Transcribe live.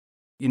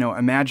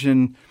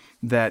Imagine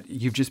that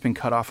you've just been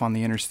cut off on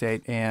the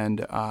interstate.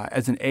 And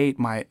as an 8,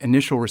 my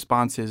initial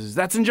response is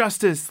that's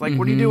injustice. Like,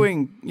 what are you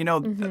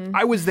doing?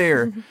 I was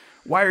there.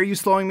 Why are you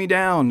slowing me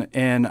down?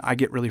 And I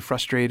get really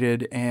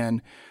frustrated.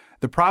 And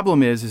the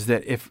problem is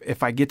that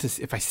if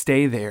I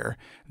stay there,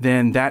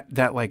 then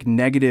that like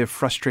negative,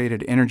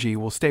 frustrated energy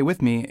will stay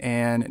with me.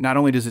 And not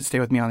only does it stay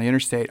with me on the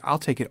interstate, I'll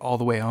take it all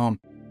the way home.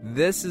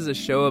 This is a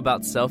show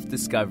about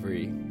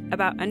self-discovery.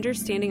 About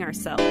understanding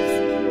ourselves.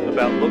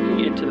 About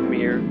looking into the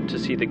mirror to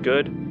see the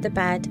good, the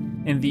bad,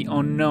 and the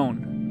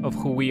unknown of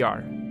who we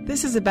are.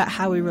 This is about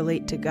how we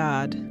relate to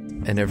God.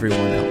 And everyone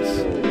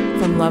else.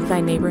 From Love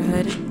Thy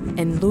Neighborhood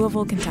in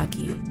Louisville,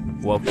 Kentucky.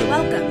 Welcome.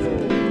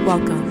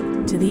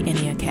 Welcome to the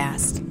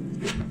Enneacast.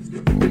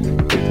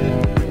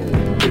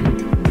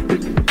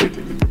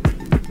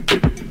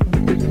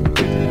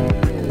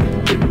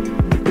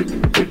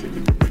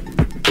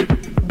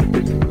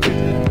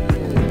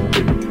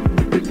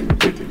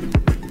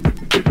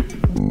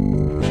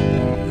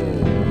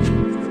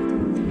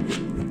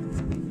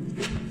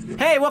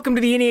 Hey, welcome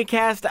to the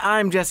Enneacast.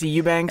 I'm Jesse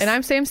Eubanks. And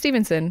I'm Sam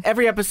Stevenson.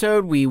 Every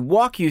episode, we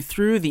walk you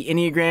through the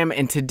Enneagram,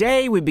 and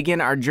today we begin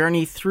our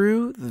journey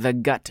through the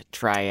gut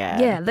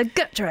triad. Yeah, the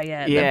gut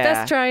triad. Yeah. The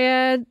best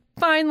triad.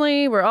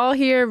 Finally, we're all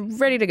here,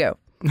 ready to go.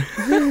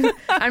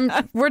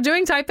 We're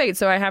doing type 8,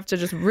 so I have to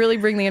just really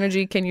bring the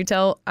energy. Can you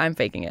tell I'm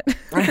faking it?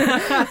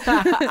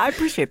 I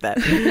appreciate that.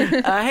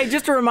 Hey,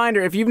 just a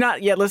reminder, if you've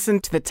not yet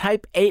listened to the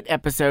type 8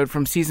 episode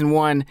from season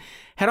 1,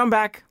 head on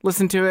back,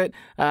 listen to it,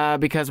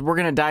 because we're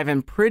going to dive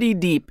in pretty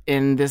deep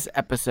in this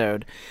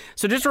episode.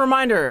 So just a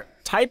reminder,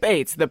 type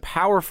 8s, the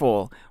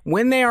powerful,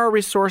 when they are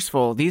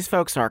resourceful, these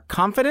folks are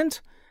confident,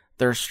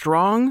 they're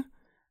strong,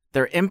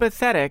 they're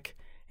empathetic,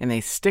 and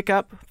they stick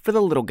up for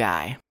the little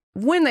guy.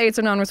 When the 8s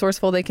are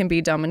non-resourceful, they can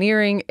be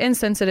domineering,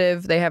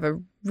 insensitive, they have a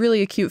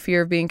really acute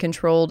fear of being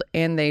controlled,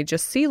 and they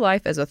just see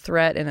life as a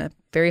threat and a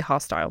very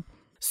hostile.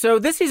 So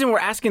this season, we're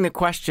asking the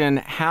question,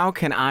 how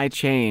can I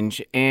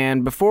change?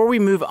 And before we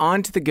move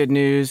on to the good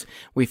news,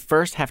 we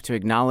first have to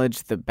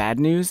acknowledge the bad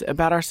news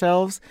about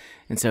ourselves.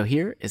 And so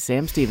here is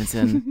Sam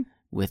Stevenson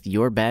with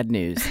your bad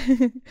news.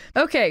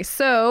 Okay,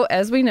 so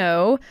as we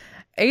know,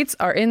 8s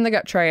are in the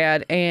gut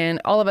triad,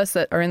 and all of us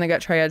that are in the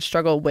gut triad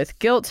struggle with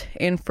guilt.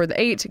 And for the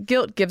 8,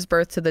 guilt gives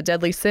birth to the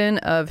deadly sin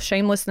of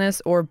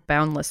shamelessness or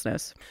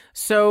boundlessness.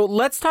 So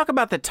let's talk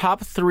about the top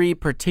 3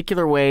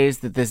 particular ways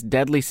that this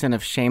deadly sin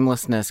of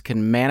shamelessness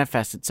can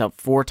manifest itself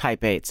for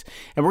type 8s.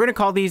 And we're going to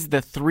call these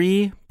the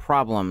 3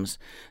 problems.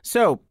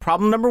 So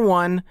problem number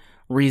 1,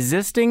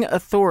 resisting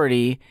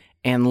authority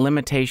and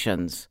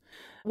limitations.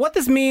 What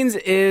this means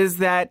is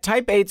that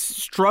type 8s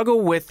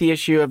struggle with the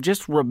issue of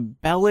just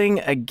rebelling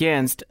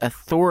against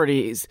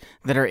authorities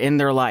that are in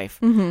their life.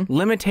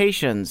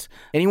 Limitations.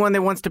 Anyone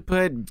that wants to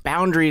put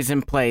boundaries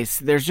in place,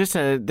 there's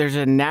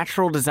a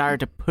natural desire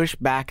to push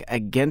back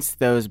against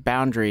those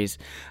boundaries.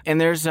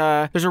 And there's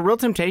a real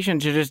temptation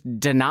to just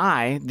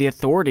deny the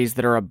authorities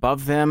that are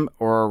above them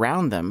or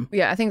around them.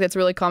 Yeah, I think that's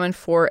really common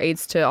for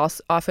 8s to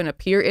often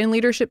appear in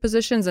leadership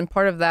positions, and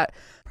part of that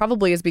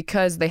probably is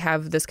because they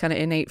have this kind of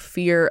innate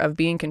fear of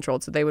being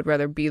controlled, so they would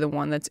rather be the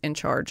one that's in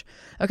charge.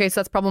 Okay, so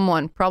that's problem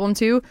 1. Problem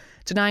 2,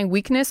 denying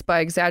weakness by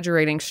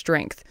exaggerating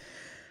strength.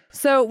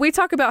 So we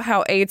talk about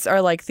how 8s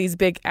are like these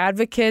big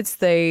advocates.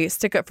 They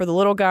stick up for the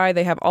little guy.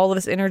 They have all of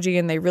this energy,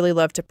 and they really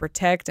love to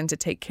protect and to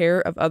take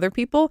care of other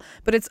people.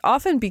 But it's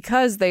often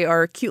because they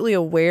are acutely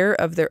aware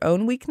of their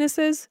own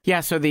weaknesses.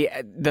 Yeah, so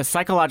the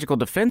psychological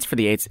defense for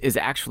the 8s is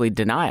actually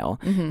denial.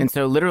 And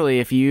so literally,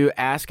 if you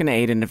ask an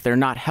 8, and if they're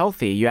not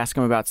healthy, you ask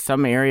them about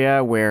some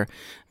area where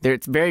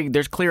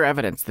there's clear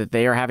evidence that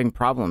they are having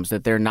problems,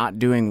 that they're not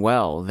doing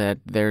well, that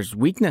there's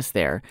weakness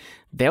there,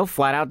 they'll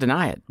flat out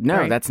deny it. No,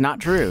 right. That's not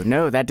true.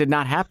 No, that did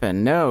not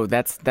happen. No,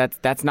 that's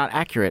not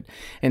accurate.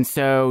 And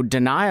so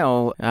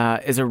denial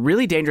is a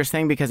really dangerous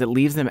thing because it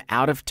leaves them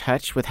out of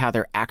touch with how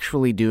they're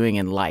actually doing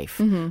in life,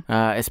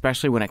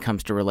 especially when it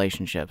comes to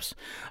relationships.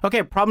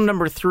 Okay, problem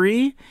number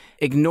 3,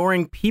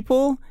 ignoring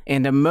people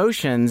and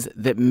emotions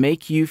that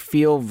make you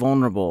feel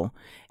vulnerable.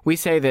 We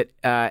say that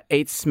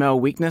 8s smell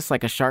weakness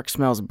like a shark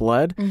smells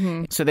blood.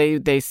 So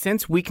they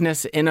sense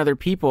weakness in other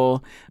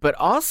people, but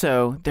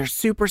also they're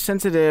super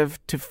sensitive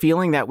to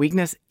feeling that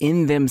weakness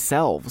in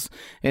themselves.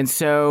 And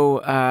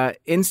so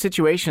in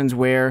situations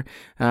where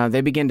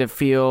they begin to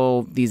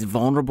feel these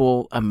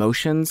vulnerable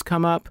emotions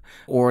come up,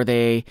 or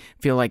they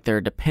feel like they're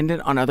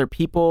dependent on other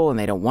people and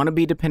they don't want to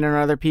be dependent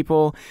on other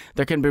people,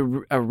 there can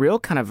be a real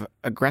kind of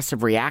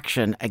aggressive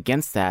reaction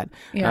against that,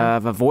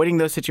 of avoiding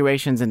those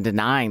situations and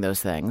denying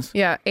those things.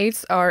 Yeah.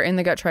 8s are in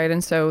the gut triad,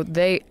 and so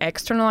they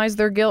externalize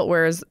their guilt,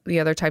 whereas the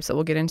other types that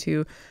we'll get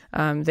into,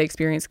 they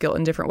experience guilt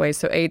in different ways.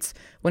 So 8s,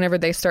 whenever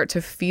they start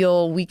to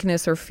feel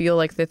weakness or feel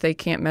like that they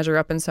can't measure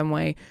up in some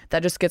way,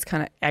 that just gets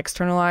kind of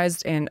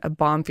externalized, and a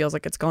bomb feels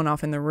like it's going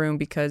off in the room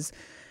because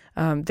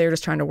they're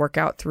just trying to work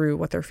out through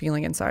what they're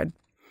feeling inside.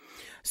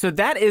 So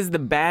that is the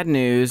bad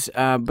news,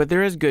 but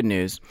there is good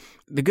news.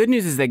 The good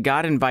news is that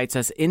God invites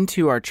us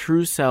into our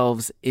true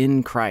selves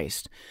in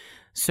Christ.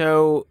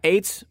 So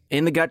 8's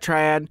in the gut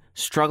triad,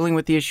 struggling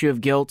with the issue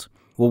of guilt.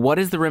 Well, what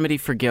is the remedy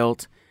for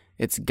guilt?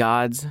 It's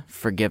God's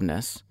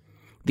forgiveness.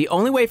 The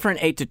only way for an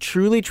 8 to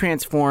truly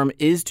transform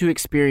is to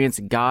experience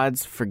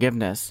God's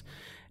forgiveness.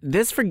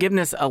 This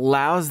forgiveness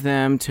allows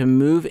them to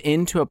move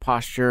into a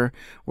posture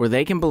where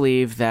they can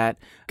believe that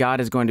God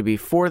is going to be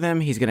for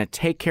them. He's going to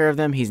take care of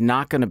them. He's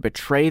not going to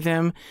betray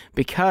them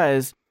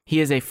because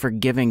He is a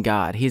forgiving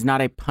God. He's not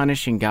a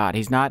punishing God.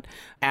 He's not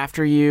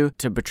after you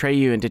to betray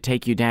you and to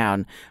take you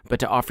down, but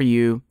to offer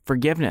you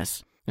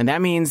forgiveness. And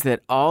that means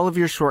that all of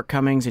your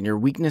shortcomings and your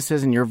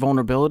weaknesses and your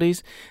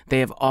vulnerabilities, they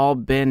have all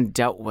been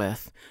dealt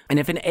with. And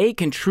if an 8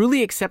 can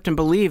truly accept and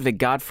believe that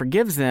God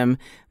forgives them,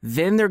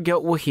 then their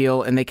guilt will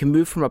heal and they can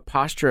move from a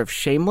posture of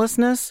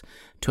shamelessness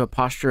to a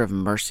posture of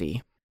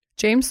mercy.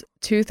 James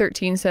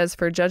 2:13 says,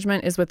 "For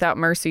judgment is without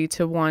mercy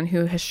to one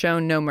who has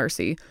shown no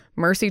mercy.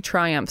 Mercy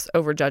triumphs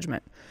over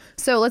judgment."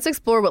 So let's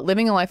explore what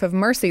living a life of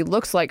mercy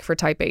looks like for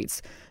type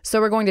 8s.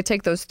 So we're going to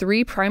take those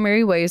 3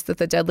 primary ways that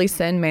the deadly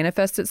sin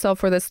manifests itself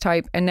for this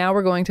type, and now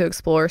we're going to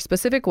explore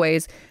specific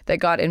ways that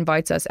God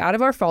invites us out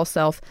of our false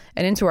self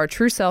and into our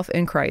true self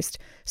in Christ.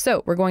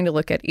 So we're going to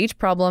look at each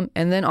problem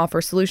and then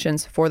offer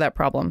solutions for that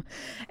problem.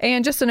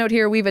 And just a note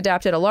here, we've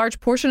adapted a large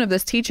portion of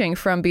this teaching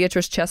from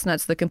Beatrice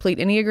Chestnut's The Complete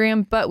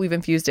Enneagram, but we've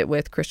infused it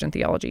with Christian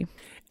theology.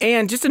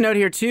 And just a note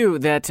here, too,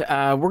 that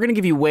we're going to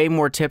give you way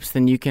more tips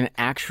than you can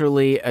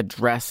actually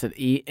address at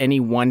any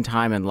one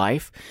time in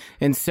life.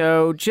 And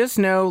so just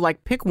know,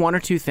 like, pick 1 or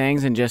 2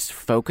 things and just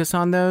focus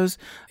on those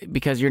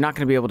because you're not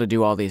going to be able to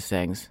do all these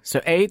things. So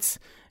 8s,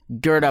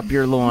 gird up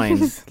your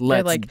loins.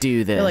 Let's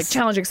do this. They're like,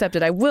 challenge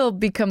accepted. I will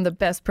become the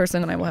best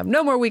person and I will have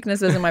no more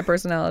weaknesses in my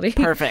personality.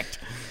 Perfect.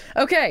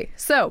 Okay,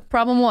 so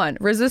problem 1,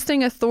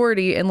 resisting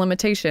authority and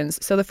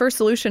limitations. So the first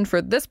solution for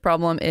this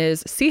problem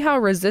is see how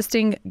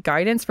resisting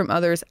guidance from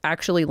others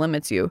actually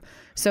limits you.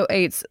 So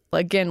 8s,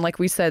 again, like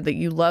we said, that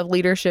you love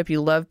leadership, you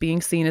love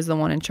being seen as the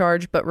one in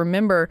charge, but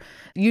remember,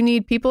 you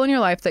need people in your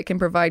life that can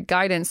provide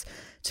guidance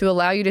to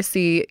allow you to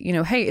see,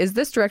 hey, is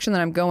this direction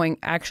that I'm going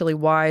actually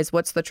wise?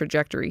 What's the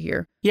trajectory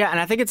here? Yeah, and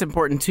I think it's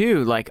important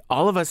too, like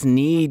all of us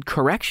need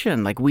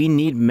correction. Like we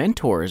need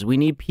mentors. We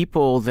need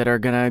people that are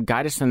going to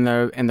guide us in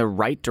the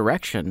right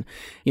direction.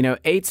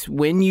 8s,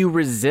 when you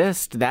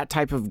resist that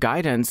type of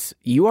guidance,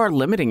 you are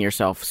limiting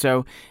yourself.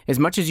 So as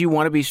much as you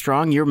want to be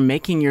strong, you're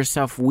making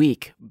yourself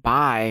weak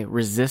by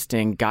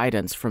resisting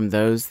guidance from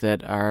those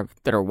that are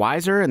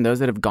wiser and those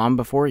that have gone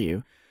before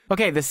you.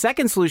 Okay, the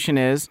second solution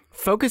is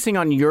focusing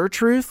on your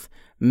truth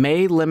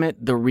may limit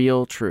the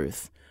real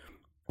truth.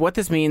 What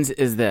this means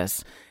is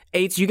this.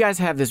 8s, you guys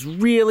have this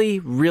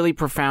really, really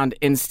profound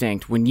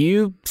instinct. When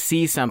you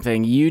see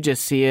something, you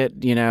just see it,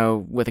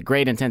 with a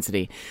great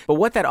intensity. But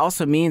what that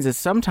also means is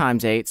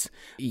sometimes, 8s,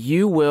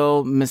 you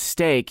will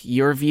mistake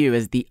your view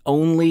as the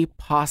only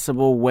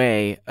possible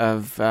way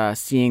of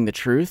seeing the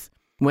truth,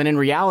 when in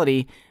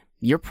reality,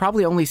 you're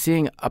probably only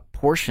seeing a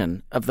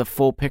portion of the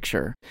full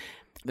picture.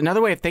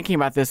 Another way of thinking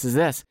about this is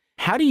this.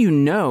 How do you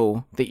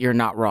know that you're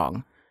not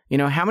wrong?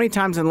 How many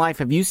times in life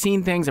have you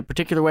seen things a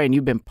particular way and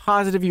you've been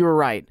positive you were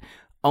right,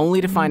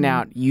 only to find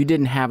out you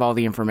didn't have all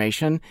the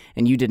information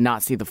and you did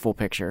not see the full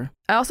picture?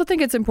 I also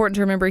think it's important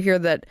to remember here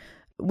that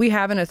we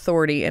have an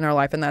authority in our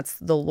life, and that's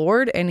the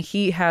Lord, and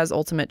He has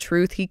ultimate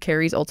truth. He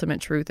carries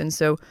ultimate truth. And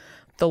so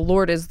the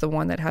Lord is the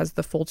one that has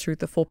the full truth,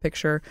 the full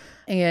picture,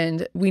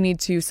 and we need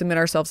to submit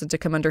ourselves and to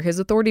come under His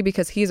authority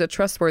because He's a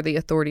trustworthy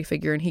authority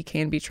figure and He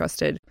can be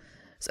trusted.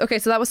 Okay,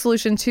 so that was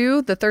solution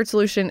 2. The third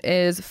solution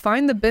is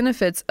find the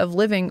benefits of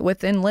living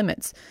within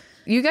limits.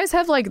 You guys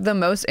have like the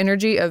most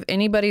energy of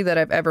anybody that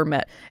I've ever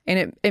met.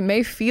 And it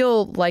may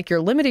feel like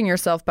you're limiting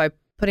yourself by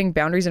putting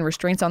boundaries and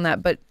restraints on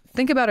that, but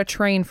think about a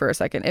train for a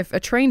second. If a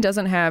train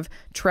doesn't have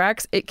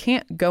tracks, it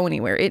can't go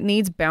anywhere. It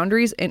needs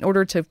boundaries in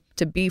order to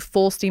be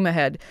full steam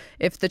ahead.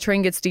 If the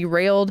train gets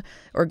derailed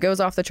or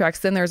goes off the tracks,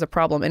 then there's a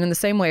problem. And in the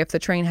same way, if the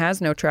train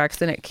has no tracks,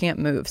 then it can't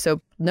move.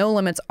 So no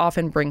limits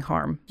often bring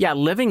harm. Yeah,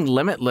 living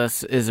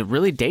limitless is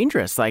really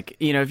dangerous. Like,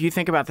 if you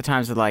think about the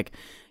times that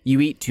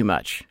you eat too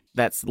much,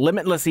 that's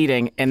limitless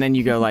eating, and then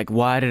you go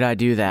why did I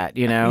do that?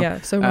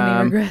 Yeah, so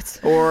many regrets.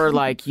 Or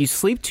you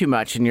sleep too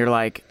much and you're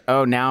like,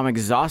 oh, now I'm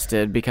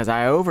exhausted because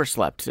I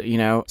overslept,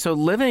 So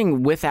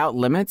living without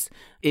limits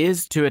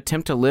is to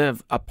attempt to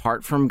live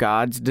apart from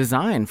God's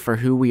design for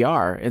who we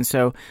are. And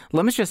so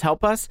limits just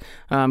help us.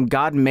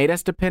 God made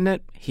us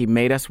dependent. He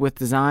made us with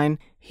design.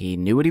 He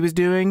knew what He was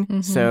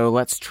doing, so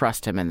let's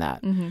trust Him in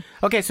that.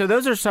 Okay, so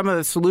those are some of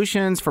the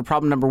solutions for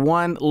problem number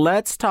 1.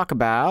 Let's talk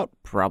about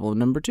problem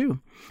number 2.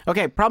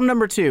 Okay, problem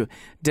number 2,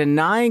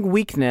 denying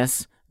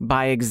weakness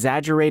by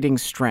exaggerating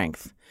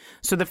strength.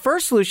 So the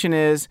first solution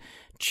is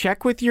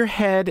check with your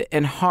head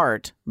and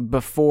heart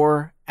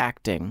before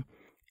acting.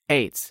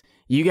 8s.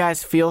 You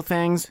guys feel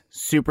things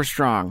super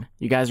strong.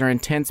 You guys are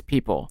intense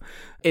people.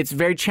 It's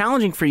very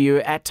challenging for you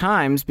at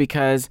times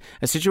because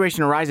a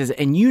situation arises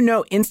and you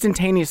know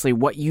instantaneously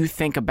what you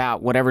think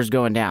about whatever's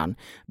going down.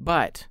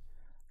 But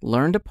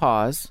learn to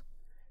pause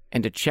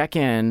and to check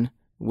in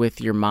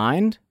with your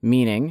mind,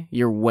 meaning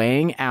you're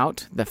weighing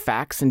out the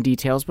facts and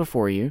details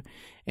before you,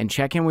 and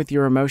check in with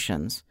your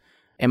emotions.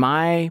 Am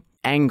I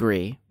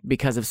angry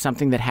because of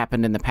something that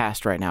happened in the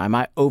past right now? Am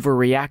I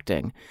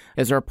overreacting?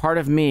 Is there a part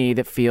of me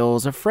that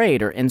feels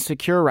afraid or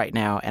insecure right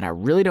now, and I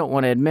really don't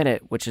want to admit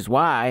it, which is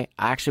why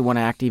I actually want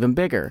to act even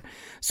bigger?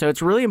 So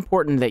it's really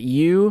important that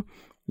you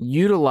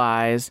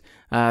utilize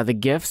the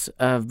gifts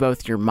of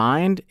both your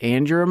mind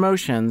and your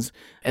emotions,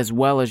 as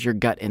well as your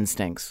gut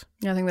instincts.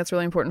 Yeah, I think that's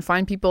really important.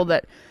 Find people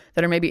that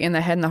are maybe in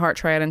the head and the heart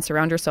triad and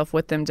surround yourself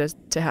with them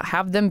to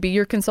have them be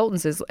your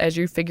consultants as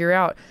you figure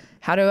out,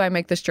 how do I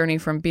make this journey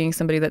from being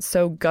somebody that's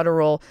so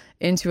guttural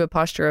into a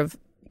posture of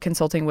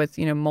consulting with,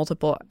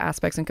 multiple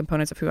aspects and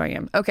components of who I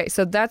am. Okay,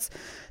 so that's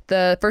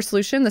the first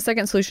solution. The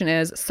second solution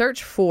is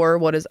search for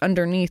what is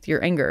underneath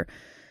your anger.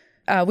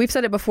 We've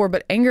said it before,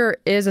 but anger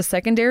is a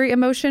secondary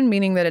emotion,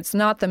 meaning that it's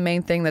not the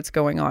main thing that's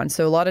going on.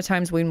 So a lot of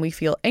times when we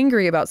feel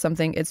angry about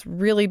something, it's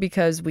really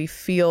because we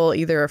feel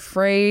either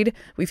afraid,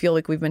 we feel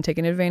like we've been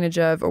taken advantage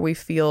of, or we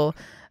feel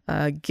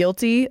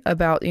guilty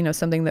about,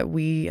 something that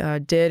we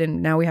did,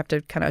 and now we have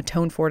to kind of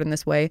atone for it in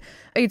this way.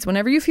 It's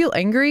whenever you feel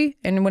angry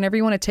and whenever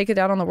you want to take it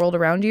out on the world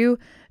around you,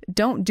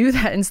 don't do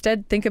that.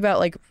 Instead, think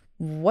about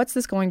what's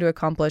this going to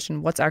accomplish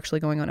and what's actually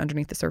going on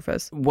underneath the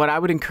surface? What I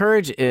would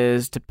encourage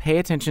is to pay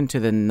attention to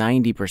the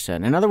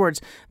 90%. In other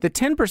words, the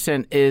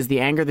 10% is the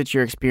anger that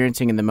you're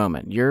experiencing in the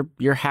moment.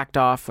 You're hacked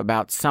off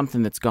about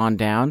something that's gone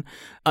down.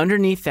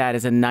 Underneath that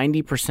is a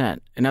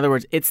 90%. In other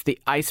words, it's the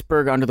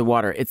iceberg under the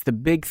water. It's the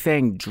big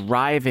thing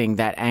driving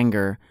that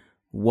anger.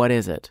 What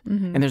is it?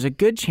 Mm-hmm. And there's a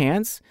good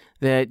chance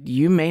that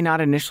you may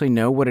not initially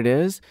know what it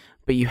is,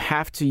 but you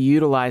have to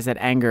utilize that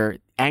anger.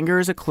 Anger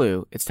is a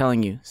clue. It's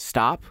telling you,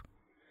 stop.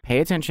 Pay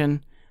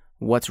attention.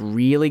 What's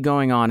really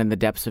going on in the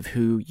depths of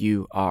who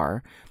you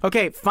are.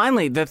 Okay,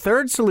 finally, the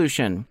third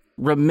solution.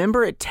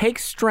 Remember, it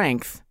takes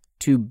strength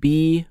to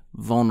be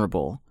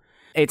vulnerable.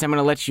 It's, I'm going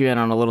to let you in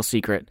on a little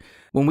secret.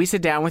 When we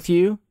sit down with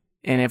you,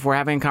 and if we're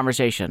having a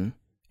conversation,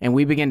 and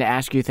we begin to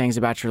ask you things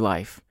about your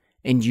life,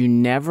 and you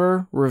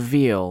never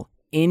reveal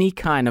any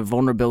kind of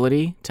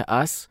vulnerability to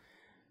us,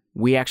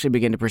 we actually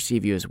begin to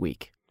perceive you as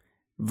weak.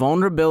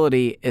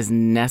 Vulnerability is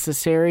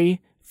necessary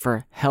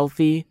for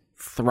healthy,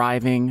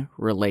 thriving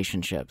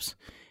relationships.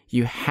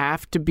 You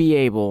have to be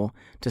able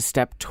to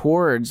step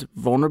towards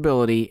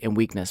vulnerability and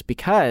weakness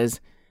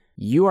because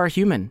you are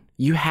human.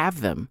 You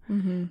have them.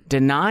 Mm-hmm.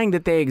 Denying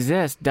that they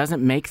exist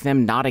doesn't make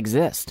them not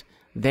exist.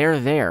 They're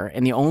there.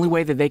 And the only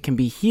way that they can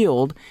be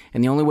healed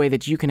and the only way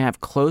that you can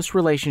have close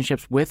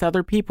relationships with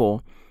other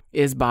people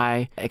is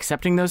by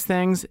accepting those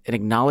things and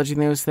acknowledging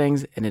those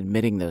things and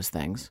admitting those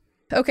things.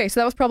 Okay, so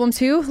that was problem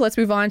 2. Let's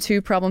move on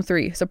to problem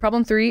 3. So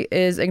problem 3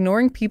 is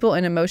ignoring people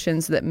and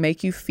emotions that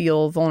make you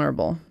feel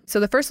vulnerable. So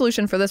the first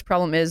solution for this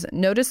problem is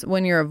notice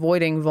when you're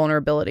avoiding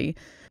vulnerability.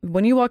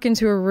 When you walk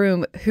into a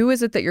room, who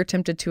is it that you're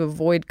tempted to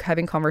avoid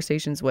having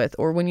conversations with?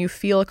 Or when you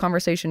feel a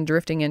conversation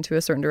drifting into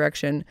a certain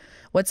direction,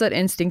 what's that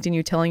instinct in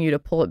you telling you to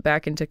pull it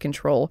back into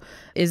control?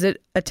 Is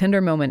it a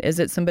tender moment? Is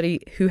it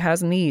somebody who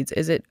has needs?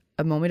 Is it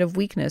a moment of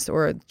weakness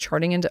or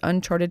charting into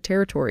uncharted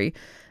territory?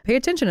 Pay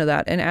attention to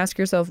that and ask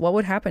yourself, what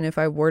would happen if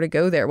I were to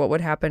go there? What would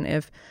happen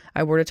if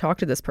I were to talk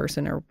to this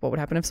person? Or what would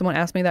happen if someone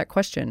asked me that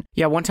question?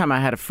 Yeah, one time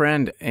I had a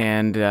friend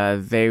and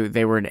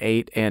they were an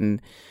 8,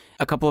 and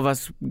a couple of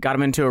us got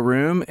them into a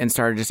room and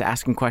started just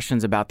asking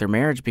questions about their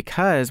marriage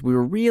because we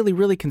were really,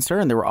 really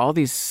concerned. There were all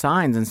these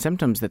signs and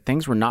symptoms that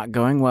things were not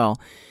going well.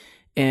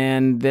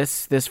 And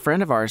this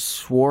friend of ours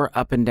swore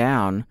up and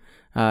down,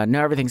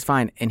 no, everything's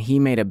fine. And he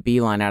made a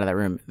beeline out of that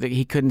room.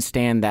 He couldn't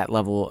stand that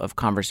level of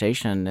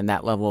conversation and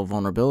that level of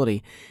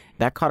vulnerability.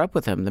 That caught up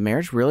with him. The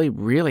marriage really,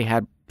 really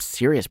had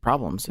serious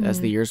problems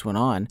as the years went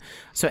on.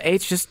 So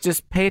H,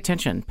 just pay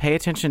attention. Pay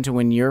attention to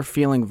when you're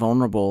feeling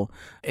vulnerable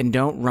and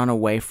don't run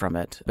away from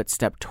it, but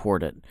step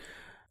toward it.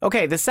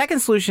 Okay, the second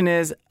solution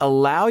is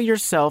allow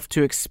yourself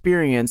to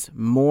experience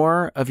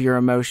more of your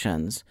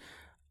emotions.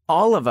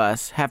 All of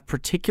us have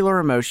particular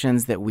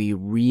emotions that we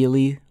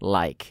really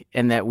like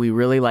and that we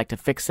really like to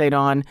fixate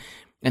on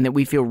and that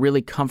we feel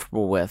really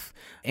comfortable with.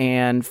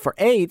 And for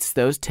 8s,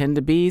 those tend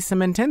to be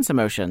some intense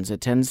emotions. It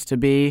tends to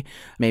be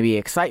maybe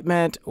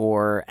excitement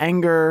or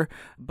anger.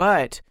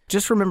 But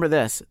just remember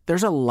this,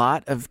 there's a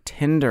lot of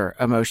tender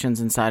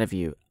emotions inside of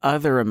you,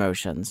 other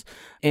emotions.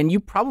 And you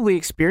probably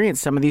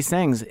experience some of these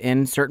things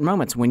in certain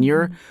moments when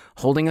you're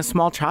holding a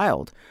small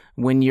child,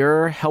 when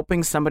you're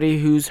helping somebody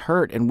who's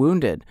hurt and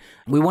wounded.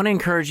 We want to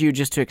encourage you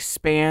just to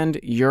expand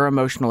your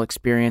emotional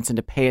experience and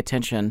to pay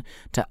attention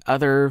to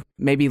other,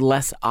 maybe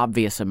less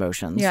obvious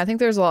emotions. Yeah, I think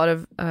there's a lot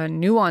of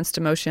nuanced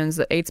emotions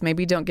that 8s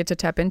maybe don't get to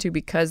tap into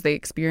because they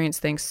experience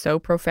things so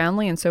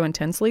profoundly and so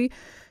intensely.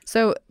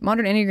 So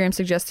Modern Enneagram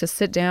suggests to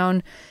sit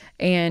down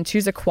and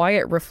choose a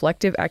quiet,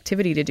 reflective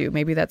activity to do.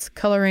 Maybe that's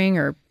coloring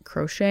or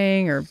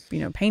crocheting or,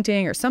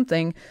 painting or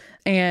something.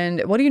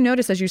 And what do you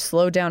notice as you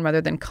slow down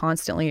rather than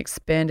constantly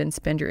expend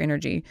your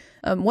energy?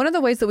 One of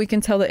the ways that we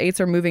can tell that 8s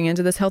are moving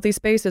into this healthy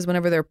space is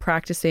whenever they're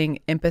practicing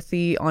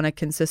empathy on a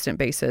consistent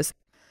basis.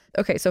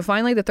 Okay, so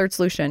finally, the third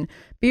solution,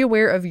 be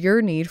aware of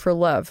your need for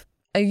love.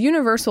 a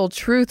universal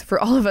truth for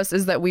all of us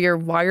is that we are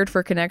wired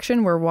for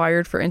connection. We're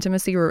wired for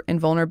intimacy and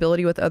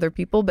vulnerability with other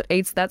people. But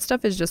eights, that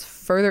stuff is just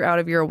further out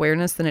of your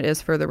awareness than it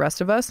is for the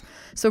rest of us.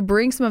 So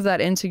bring some of that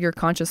into your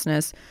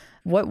consciousness.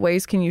 What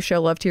ways can you show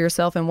love to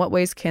yourself, and what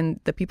ways can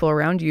the people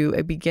around you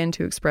begin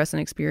to express and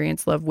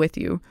experience love with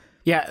you?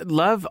 Yeah,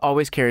 love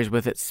always carries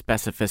with it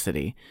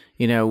specificity.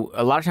 You know,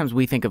 a lot of times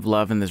we think of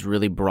love in this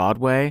really broad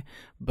way,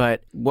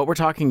 but what we're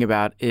talking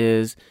about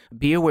is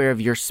be aware of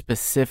your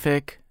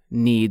specific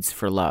needs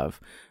for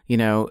love. You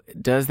know,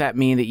 does that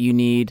mean that you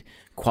need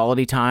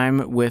quality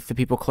time with the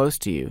people close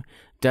to you?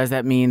 Does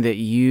that mean that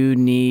you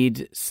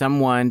need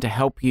someone to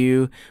help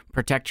you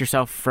protect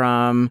yourself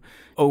from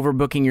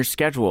overbooking your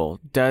schedule?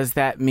 Does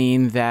that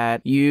mean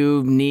that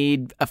you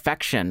need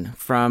affection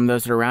from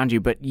those that are around you?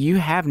 But you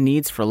have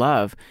needs for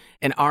love.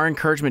 And our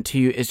encouragement to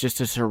you is just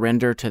to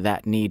surrender to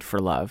that need for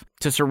love,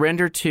 to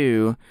surrender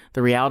to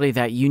the reality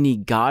that you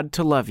need God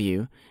to love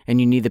you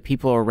and you need the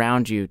people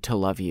around you to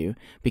love you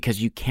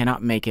because you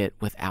cannot make it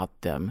without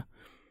them.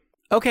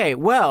 Okay,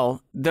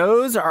 well,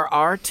 those are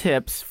our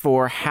tips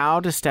for how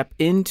to step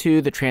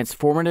into the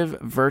transformative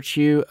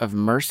virtue of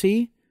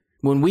mercy.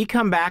 When we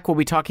come back, we'll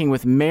be talking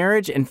with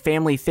marriage and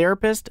family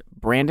therapist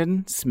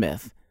Brandon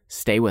Smith.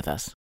 Stay with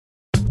us.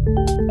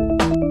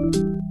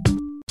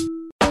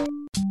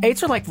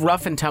 Eights are like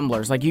rough and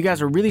tumblers. Like, you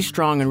guys are really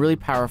strong and really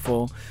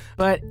powerful,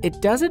 but it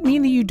doesn't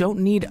mean that you don't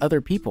need other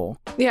people.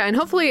 Yeah, and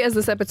hopefully as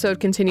this episode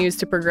continues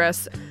to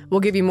progress, we'll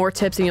give you more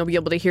tips and you'll be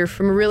able to hear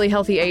from a really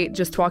healthy eight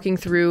just talking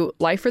through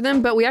life for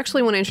them. But we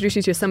actually want to introduce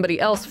you to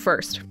somebody else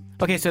first.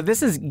 Okay, so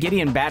this is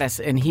Gideon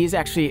Battis, and he's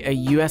actually a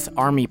U.S.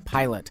 Army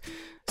pilot.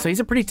 So he's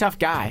a pretty tough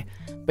guy.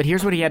 But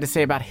here's what he had to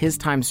say about his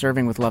time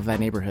serving with Love Thy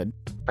Neighborhood.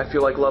 I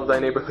feel like Love Thy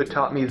Neighborhood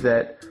taught me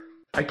that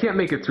I can't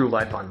make it through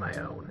life on my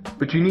own.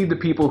 But you need the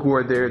people who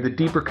are there, the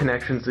deeper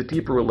connections, the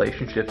deeper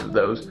relationships of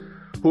those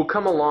who will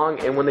come along,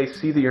 and when they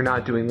see that you're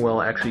not doing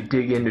well, actually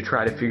dig in to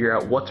try to figure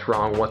out what's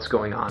wrong, what's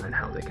going on, and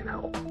how they can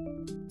help.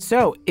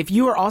 So, if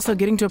you are also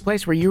getting to a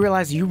place where you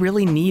realize you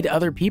really need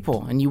other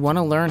people and you want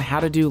to learn how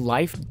to do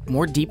life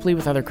more deeply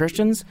with other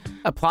Christians,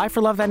 apply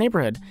for Love Thy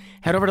Neighborhood.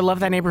 Head over to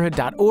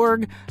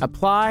lovethyneighborhood.org,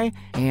 apply,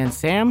 and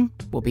Sam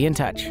will be in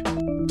touch.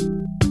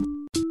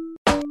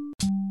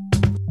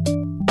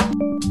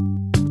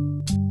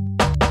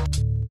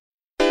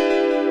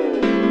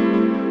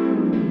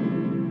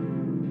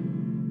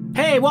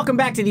 Hey, welcome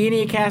back to the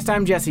Enneacast.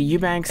 I'm Jesse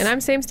Eubanks. And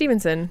I'm Sam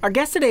Stevenson. Our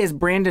guest today is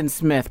Brandon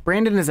Smith.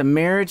 Brandon is a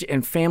marriage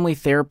and family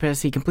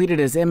therapist. He completed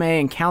his MA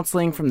in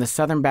counseling from the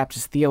Southern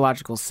Baptist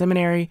Theological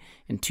Seminary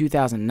in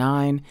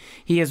 2009.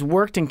 He has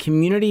worked in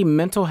community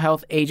mental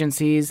health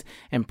agencies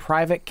and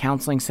private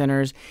counseling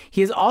centers.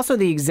 He is also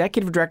the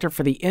executive director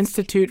for the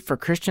Institute for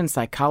Christian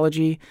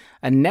Psychology,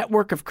 a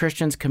network of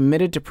Christians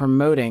committed to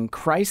promoting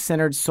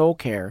Christ-centered soul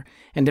care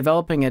and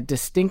developing a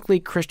distinctly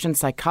Christian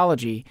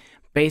psychology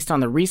based on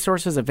the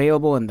resources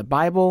available in the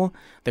Bible,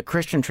 the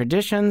Christian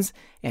traditions,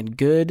 and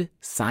good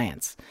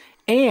science.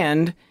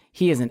 And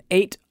he is an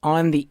 8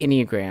 on the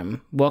Enneagram.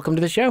 Welcome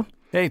to the show.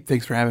 Hey,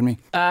 thanks for having me.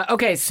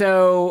 Okay,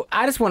 so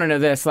I just want to know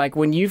this. Like,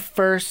 when you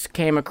first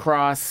came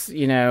across,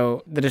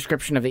 the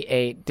description of the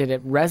 8, did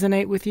it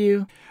resonate with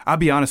you? I'll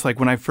be honest, like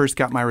when I first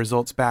got my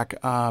results back,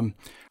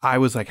 I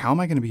was like, how am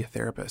I going to be a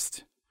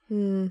therapist?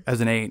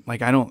 As an 8,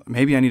 like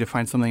maybe I need to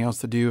find something else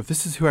to do if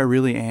this is who I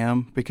really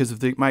am, because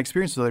of my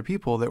experience with other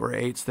people that were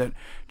 8s that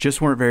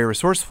just weren't very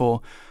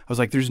resourceful. I was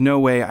like, there's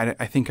no way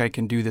I think I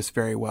can do this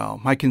very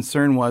well. My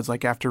concern was,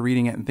 like, after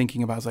reading it and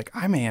thinking about it, I was like,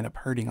 I may end up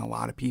hurting a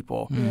lot of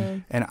people.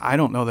 And I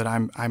don't know that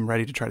I'm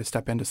ready to try to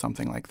step into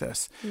something like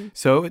this.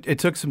 So it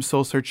took some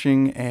soul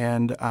searching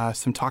and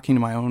some talking to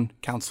my own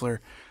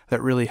counselor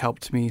that really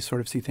helped me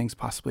sort of see things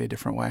possibly a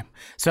different way.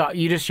 So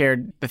you just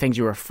shared the things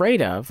you were afraid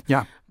of.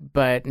 Yeah.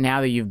 But now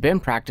that you've been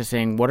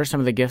practicing, what are some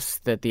of the gifts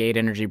that the 8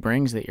 energy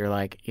brings that you're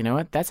like, you know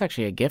what, that's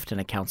actually a gift in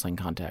a counseling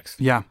context?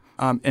 Yeah.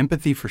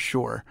 Empathy for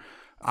sure.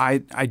 I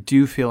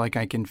do feel like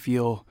I can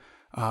feel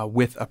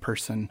with a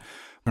person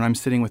when I'm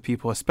sitting with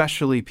people,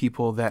 especially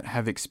people that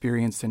have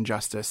experienced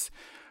injustice.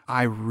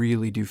 I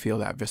really do feel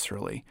that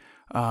viscerally.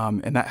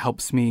 And that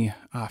helps me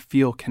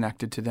feel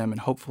connected to them, and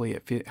hopefully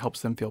it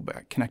helps them feel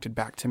connected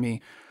back to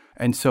me.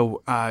 And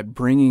so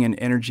bringing an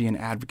energy and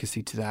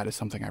advocacy to that is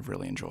something I've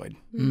really enjoyed.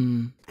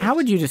 How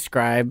would you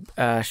describe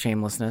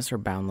shamelessness or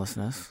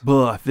boundlessness?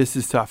 This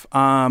is tough.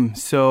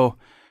 So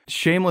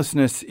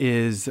shamelessness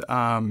is,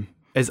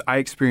 as I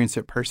experience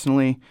it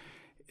personally,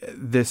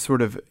 this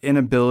sort of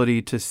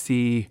inability to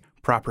see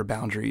proper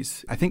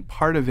boundaries. I think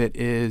part of it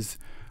is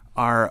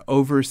our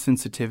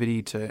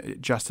oversensitivity to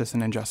justice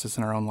and injustice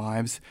in our own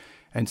lives.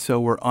 And so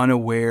we're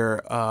unaware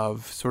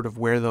of sort of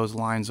where those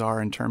lines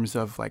are in terms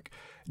of like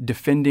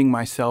defending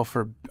myself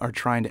or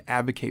trying to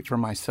advocate for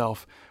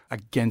myself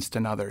against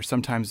another.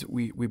 Sometimes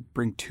we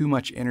bring too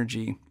much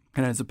energy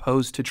And as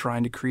opposed to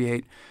trying to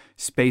create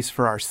space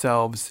for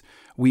ourselves,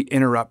 we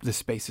interrupt the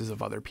spaces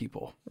of other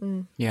people.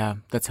 Yeah,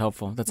 that's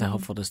helpful. That's a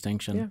helpful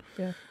distinction.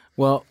 Yeah.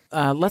 Well,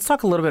 let's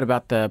talk a little bit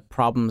about the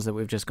problems that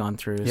we've just gone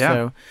through. Yeah.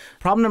 So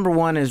problem number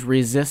one is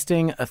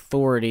resisting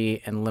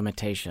authority and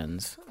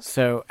limitations.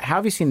 So how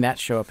have you seen that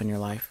show up in your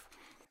life?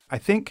 I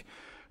think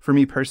for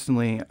me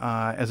personally,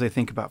 as I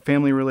think about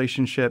family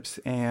relationships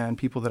and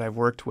people that I've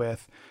worked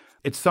with,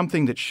 it's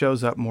something that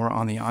shows up more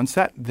on the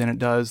onset than it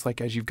does like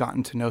as you've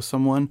gotten to know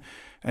someone.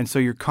 And so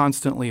you're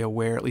constantly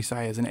aware, at least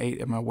I as an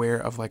 8 am aware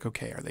of like,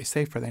 okay, are they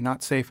safe? Are they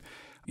not safe?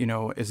 You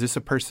know, is this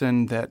a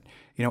person that,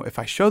 you know, if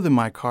I show them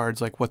my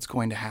cards, like what's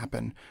going to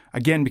happen?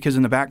 Again, because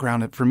in the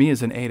background, for me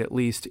as an 8 at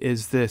least,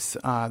 is this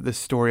this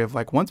story of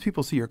like once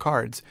people see your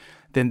cards,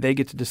 then they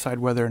get to decide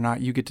whether or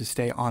not you get to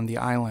stay on the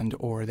island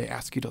or they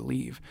ask you to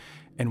leave.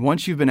 And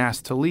once you've been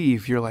asked to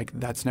leave, you're like,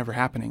 that's never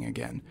happening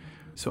again.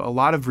 So a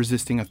lot of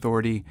resisting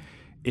authority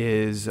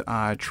is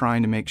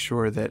trying to make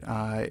sure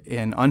that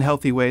in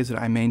unhealthy ways that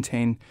I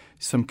maintain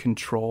some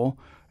control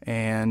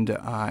and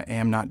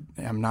am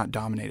not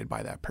dominated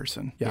by that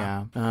person.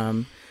 Yeah.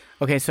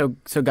 Okay, so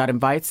God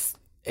invites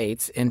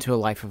 8s into a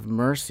life of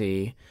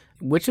mercy.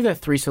 Which of the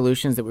 3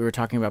 solutions that we were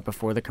talking about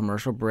before the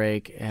commercial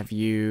break have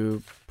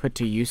you put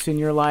to use in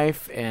your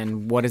life,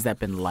 and what has that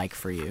been like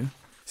for you?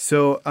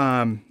 So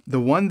the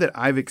one that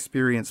I've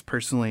experienced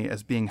personally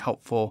as being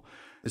helpful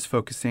is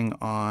focusing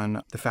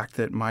on the fact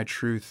that my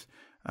truth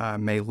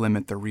may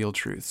limit the real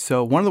truth.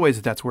 So one of the ways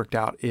that that's worked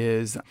out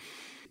is,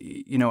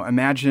 you know,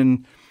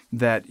 imagine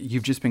that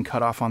you've just been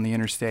cut off on the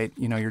interstate.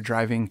 You know, you're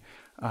driving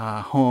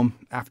home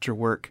after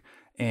work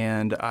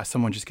and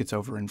someone just gets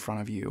over in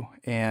front of you.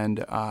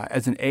 And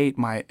as an 8,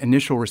 my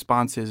initial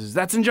response is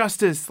that's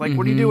injustice. Like,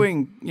 what are you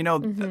doing? You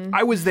know,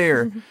 I was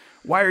there.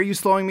 Why are you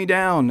slowing me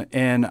down?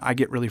 And I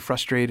get really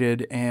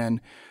frustrated.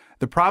 And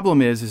the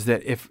problem is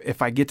that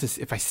if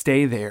I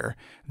stay there,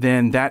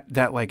 then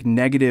that like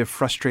negative,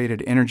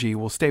 frustrated energy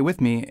will stay with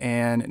me.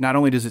 And not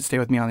only does it stay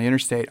with me on the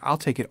interstate, I'll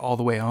take it all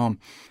the way home.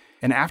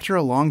 And after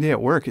a long day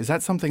at work, is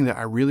that something that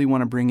I really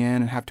want to bring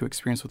in and have to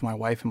experience with my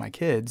wife and my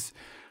kids?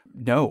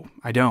 No,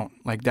 I don't.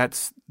 Like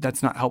that's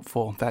not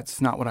helpful.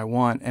 That's not what I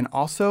want. And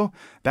also,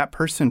 that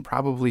person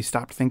probably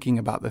stopped thinking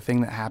about the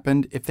thing that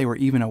happened if they were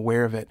even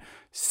aware of it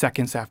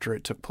seconds after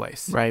it took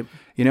place. Right.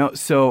 You know,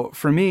 so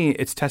for me,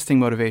 it's testing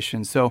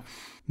motivation. So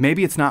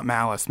maybe it's not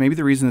malice. Maybe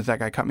the reason that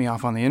guy cut me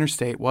off on the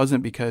interstate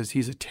wasn't because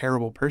he's a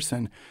terrible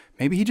person.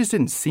 Maybe he just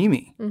didn't see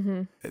me.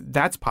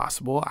 That's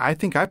possible. I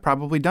think I've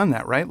probably done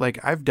that, right? Like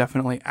I've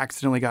definitely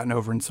accidentally gotten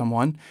over in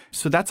someone.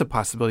 So that's a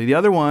possibility. The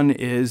other one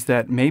is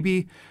that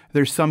maybe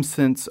there's some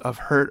sense of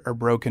hurt or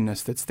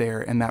brokenness that's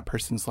there in that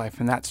person's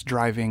life, and that's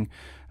driving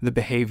the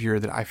behavior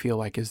that I feel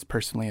like is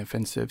personally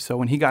offensive. So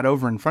when he got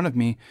over in front of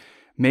me,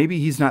 maybe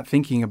he's not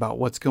thinking about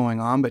what's going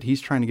on, but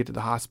he's trying to get to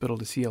the hospital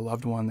to see a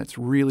loved one that's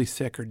really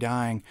sick or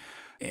dying.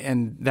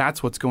 And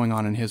that's what's going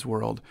on in his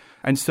world.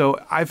 And so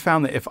I've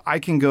found that if I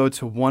can go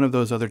to one of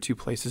those other 2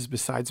 places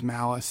besides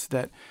malice,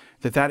 that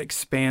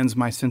expands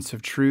my sense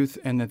of truth,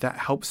 and that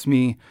helps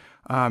me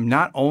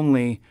not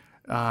only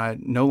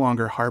no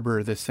longer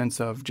harbor this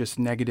sense of just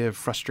negative,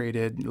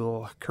 frustrated,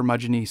 little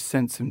curmudgeon-y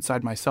sense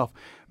inside myself,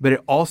 but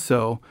it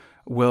also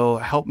will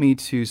help me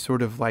to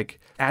sort of like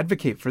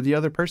advocate for the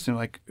other person.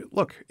 Like,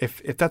 look,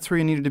 if that's where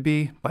you needed to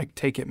be, like,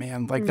 take it,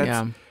 man. Like,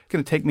 that's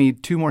going to take me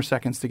 2 more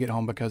seconds to get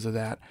home because of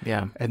that.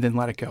 Yeah. And then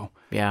let it go.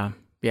 Yeah.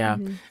 Yeah.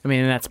 I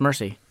mean, and that's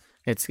mercy.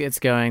 It's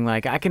going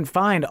like, I can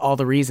find all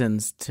the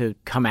reasons to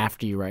come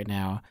after you right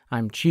now.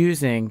 I'm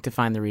choosing to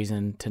find the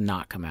reason to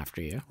not come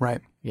after you.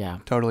 Right. Yeah.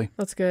 Totally.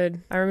 That's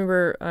good. I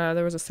remember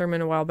there was a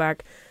sermon a while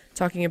back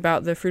talking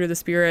about the fruit of the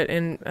Spirit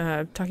and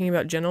talking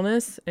about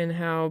gentleness and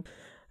how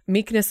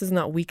meekness is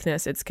not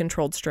weakness, it's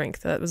controlled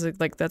strength. That was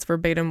like, that's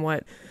verbatim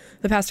what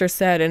the pastor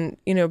said. And,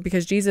 you know,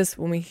 because Jesus,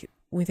 when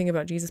we think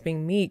about Jesus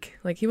being meek,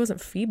 like he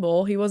wasn't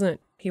feeble, he wasn't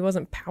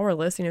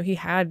powerless, you know, he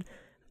had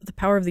the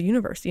power of the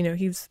universe, you know,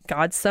 he's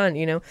God's son,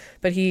 you know,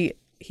 but he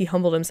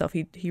humbled himself,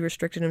 he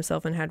restricted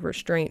himself and had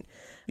restraint,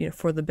 you know,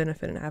 for the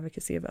benefit and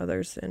advocacy of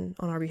others and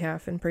on our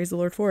behalf, and praise the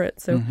Lord for it.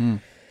 So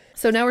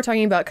So now we're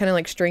talking about kind of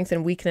like strength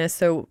and weakness.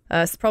 So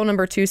problem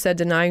number 2 said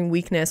denying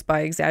weakness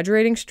by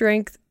exaggerating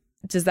strength.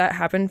 Does that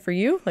happen for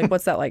you? Like,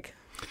 what's that like?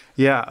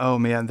 Yeah. Oh,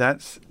 man.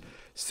 That's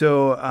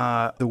so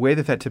the way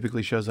that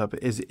typically shows up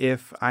is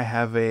if I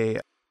have an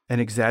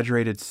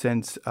exaggerated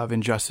sense of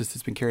injustice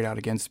that's been carried out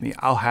against me,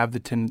 I'll have the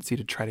tendency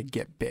to try to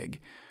get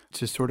big,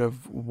 to sort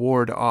of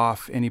ward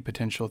off any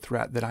potential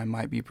threat that I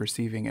might be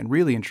perceiving. And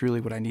really and truly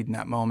what I need in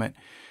that moment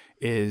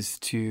is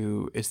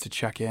to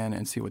check in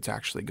and see what's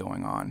actually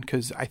going on.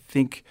 Because I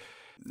think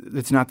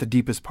it's not the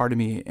deepest part of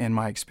me in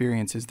my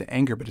experience is the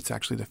anger, but it's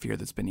actually the fear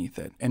that's beneath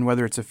it. And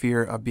whether it's a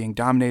fear of being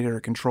dominated or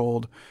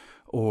controlled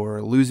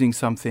or losing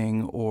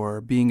something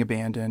or being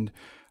abandoned,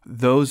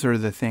 those are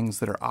the things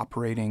that are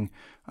operating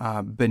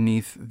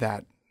beneath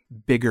that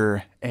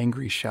bigger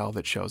angry shell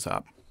that shows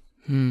up.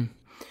 All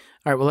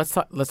right. Well, let's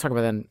talk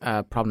about then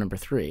problem number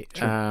 3.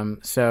 Sure.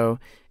 So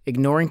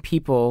ignoring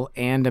people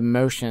and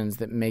emotions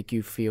that make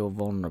you feel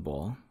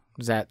vulnerable.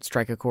 Does that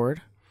strike a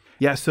chord?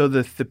 Yeah, so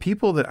the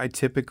people that I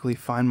typically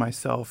find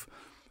myself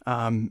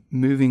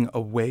moving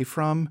away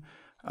from,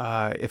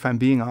 if I'm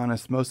being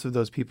honest, most of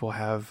those people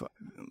have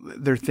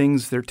their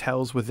things, their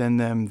tells within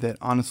them that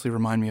honestly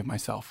remind me of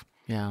myself.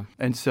 Yeah.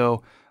 And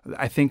so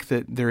I think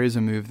that there is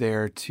a move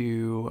there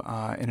to,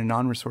 in a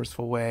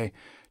non-resourceful way,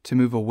 to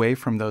move away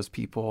from those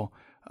people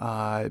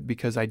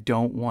because I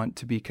don't want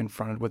to be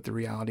confronted with the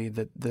reality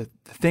that the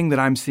thing that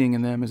I'm seeing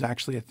in them is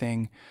actually a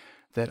thing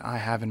that I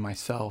have in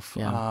myself.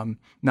 Yeah.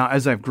 Now,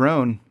 as I've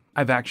grown,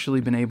 I've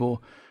actually been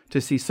able to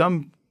see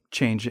some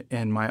change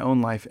in my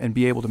own life and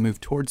be able to move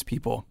towards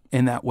people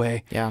in that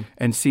way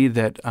and see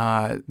that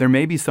there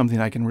may be something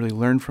I can really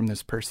learn from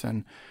this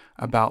person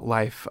about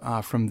life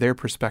from their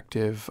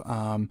perspective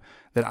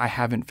that I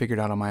haven't figured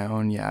out on my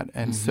own yet.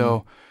 And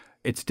so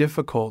it's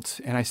difficult,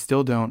 and I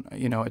still don't,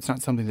 it's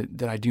not something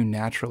that I do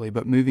naturally,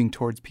 but moving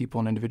towards people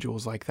and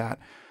individuals like that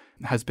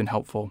has been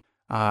helpful.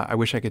 I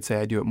wish I could say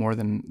I do it more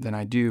than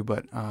I do,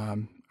 but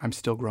I'm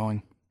still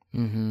growing.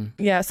 Mm-hmm.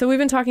 Yeah, so we've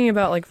been talking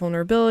about like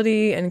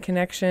vulnerability and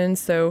connection.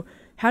 So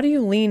how do you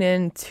lean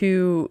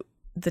into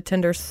the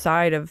tender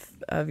side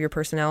of your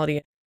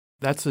personality?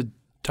 That's a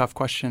tough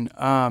question.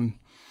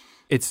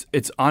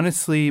 It's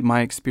honestly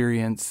my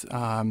experience,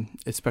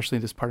 especially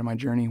this part of my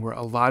journey, where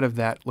a lot of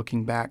that,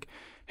 looking back,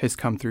 has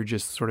come through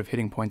just sort of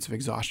hitting points of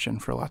exhaustion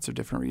for lots of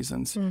different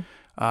reasons.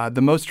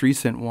 The most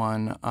recent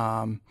one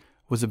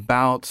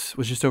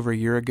was just over a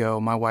year ago.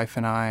 My wife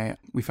and I,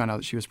 we found out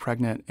that she was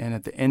pregnant, and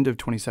at the end of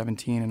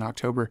 2017, in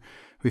October,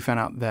 we found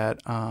out that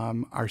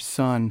our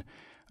son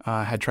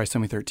had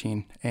trisomy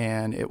 13,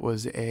 and it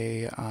was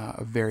a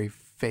very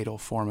fatal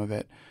form of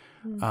it.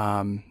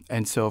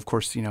 And so, of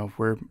course,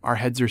 our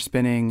heads are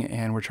spinning,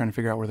 and we're trying to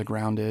figure out where the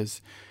ground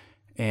is.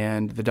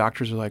 And the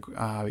doctors are like,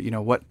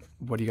 what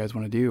do you guys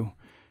want to do?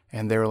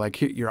 And they were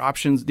like, your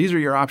options, these are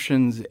your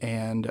options.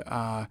 And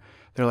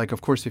they're like,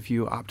 of course, if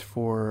you opt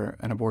for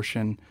an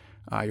abortion,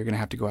 you're going to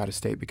have to go out of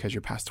state because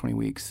you're past 20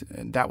 weeks.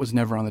 And that was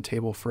never on the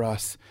table for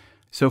us.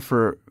 So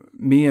for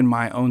me and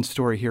my own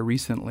story here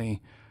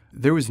recently,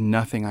 there was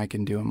nothing I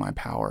can do in my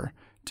power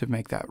to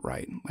make that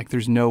right. Like,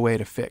 there's no way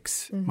to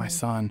fix my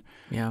son.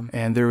 Yeah.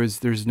 And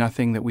there's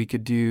nothing that we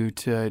could do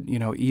to,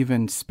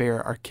 even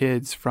spare our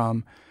kids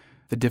from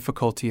the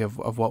difficulty of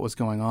what was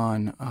going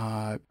on.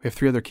 We have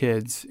 3 other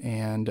kids,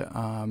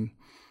 and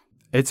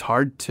it's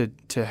hard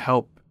to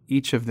help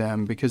each of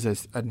them because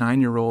a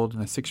 9-year-old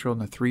and a 6-year-old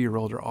and a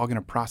 3-year-old are all going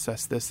to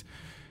process this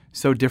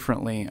so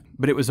differently.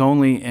 But it was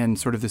only in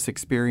sort of this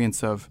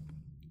experience of,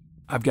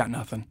 I've got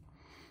nothing.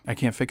 I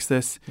can't fix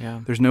this.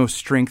 Yeah. There's no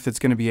strength that's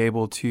going to be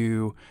able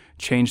to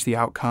change the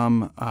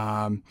outcome.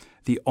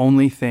 The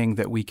only thing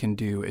that we can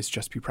do is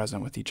just be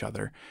present with each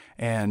other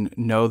and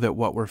know that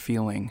what we're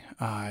feeling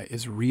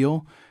is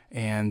real,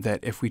 and that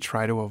if we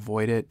try to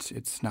avoid it,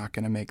 it's not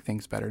going to make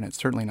things better, and it's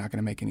certainly not going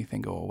to make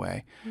anything go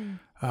away.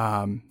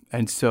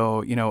 And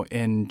so,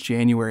 in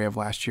January of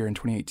last year, in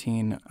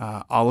 2018,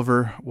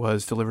 Oliver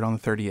was delivered on the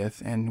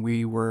 30th, and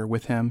we were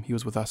with him. He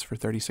was with us for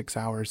 36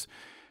 hours.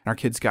 Our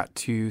kids got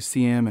to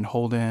see him and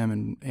hold him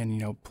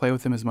and play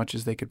with him as much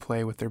as they could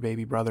play with their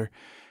baby brother.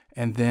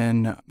 And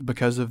then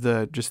because of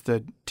the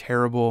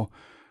terrible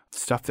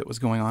stuff that was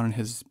going on in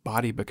his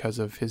body because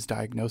of his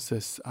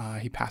diagnosis,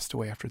 he passed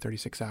away after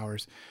 36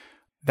 hours.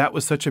 That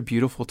was such a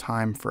beautiful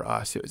time for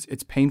us.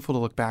 It's painful to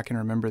look back and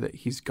remember that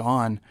he's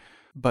gone,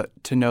 but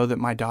to know that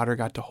my daughter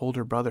got to hold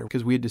her brother,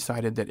 because we had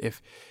decided that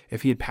if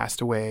he had passed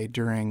away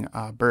during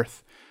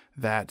birth,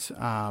 that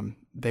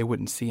they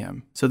wouldn't see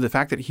him. So the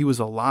fact that he was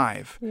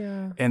alive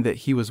and that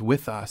he was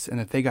with us and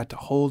that they got to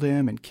hold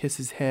him and kiss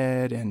his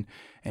head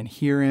and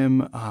hear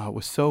him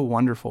was so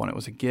wonderful, and it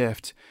was a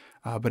gift.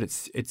 But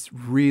it's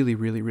really,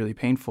 really, really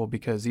painful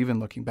because even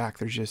looking back,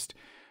 there's just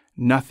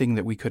nothing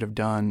that we could have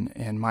done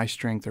in my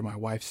strength or my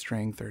wife's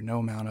strength, or no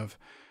amount of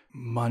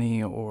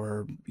money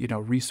or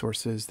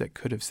resources that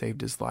could have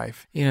saved his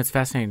life. It's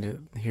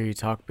fascinating to hear you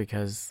talk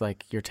because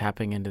you're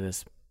tapping into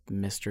this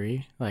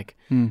mystery.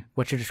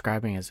 What you're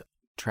describing is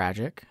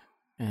tragic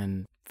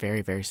and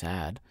very, very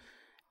sad.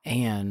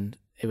 And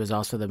it was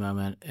also the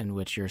moment in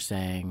which you're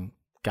saying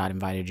God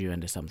invited you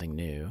into something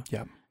new.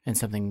 Yeah. And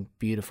something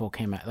beautiful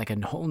came out,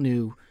 a whole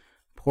new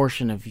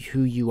portion of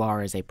who you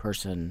are as a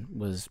person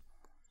was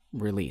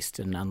released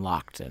and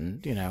unlocked,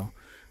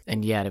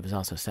 and yet it was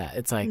also sad.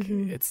 It's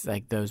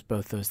like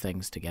both those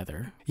things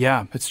together.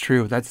 Yeah, it's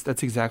true. That's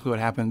exactly what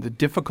happened. The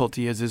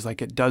difficulty is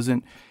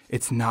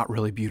it's not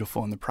really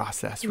beautiful in the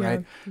process,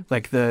 right?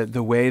 Like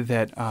the way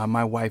that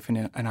my wife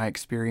and I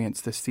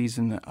experienced this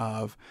season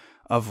of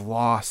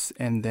loss,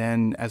 and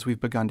then as we've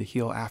begun to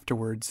heal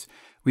afterwards,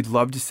 we'd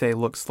love to say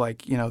looks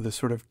like the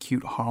sort of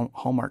cute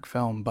Hallmark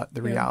film, but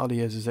the reality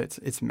is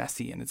it's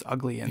messy and it's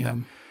ugly,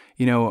 and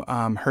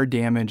her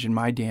damage and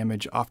my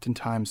damage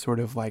oftentimes sort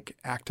of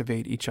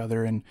activate each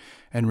other in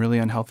really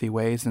unhealthy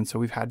ways. And so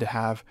we've had to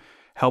have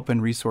help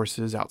and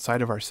resources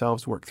outside of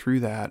ourselves work through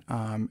that.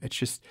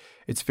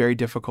 It's very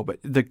difficult. But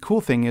the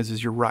cool thing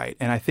is you're right.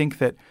 And I think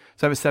that,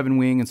 so I have a 7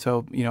 wing, and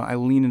so, I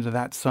lean into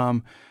that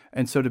some.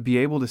 And so to be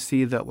able to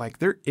see that like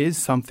there is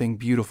something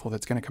beautiful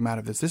that's going to come out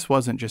of this. This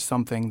wasn't just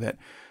something that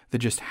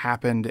just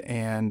happened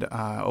and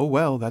oh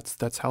well,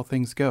 that's how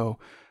things go.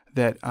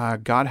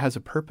 That God has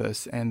a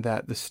purpose, and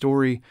that the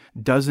story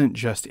doesn't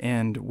just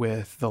end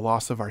with the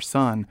loss of our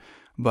son,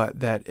 but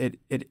that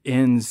it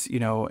ends,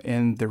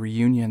 in the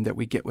reunion that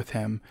we get with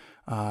him,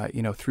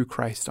 through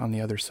Christ on the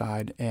other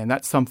side. And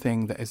that's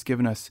something that has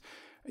given us,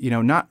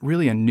 not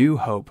really a new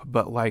hope,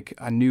 but like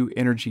a new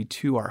energy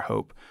to our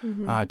hope,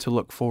 to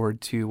look forward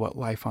to what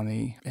life in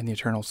the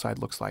eternal side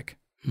looks like.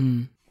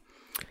 Mm.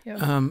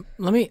 Yeah.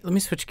 Let me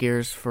switch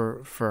gears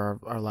for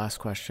our last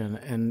question.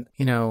 And,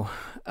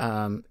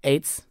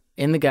 eights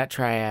in the gut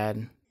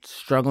triad,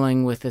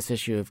 struggling with this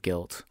issue of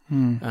guilt.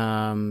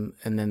 And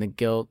then the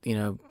guilt,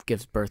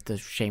 gives birth to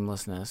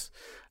shamelessness.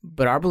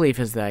 But our belief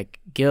is that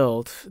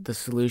guilt, the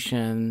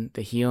solution,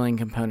 the healing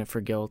component for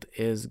guilt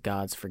is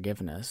God's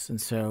forgiveness.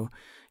 And so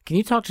can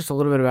you talk just a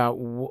little bit about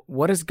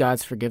what does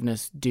God's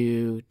forgiveness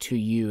do to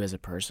you as a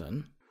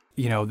person?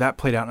 That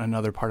played out in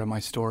another part of my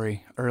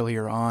story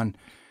earlier on.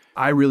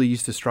 I really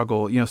used to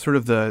struggle, sort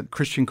of the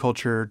Christian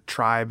culture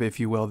tribe, if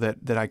you will,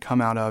 that I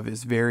come out of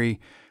is very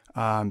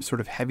sort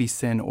of heavy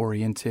sin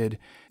oriented,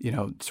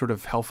 sort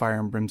of hellfire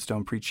and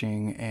brimstone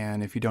preaching.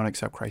 And if you don't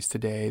accept Christ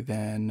today,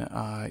 then,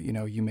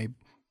 you may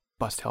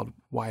bust hell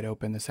wide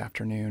open this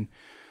afternoon.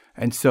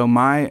 And so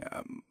my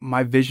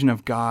vision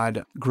of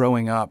God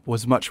growing up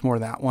was much more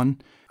that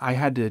one. I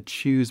had to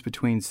choose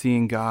between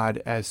seeing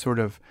God as sort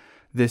of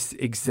this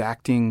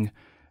exacting,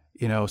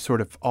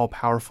 sort of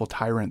all-powerful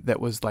tyrant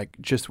that was like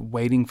just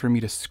waiting for me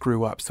to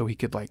screw up so he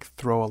could like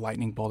throw a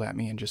lightning bolt at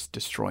me and just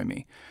destroy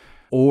me.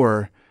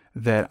 Or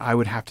that I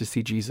would have to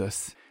see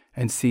Jesus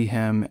and see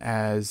him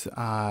as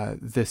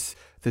this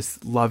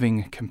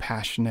loving,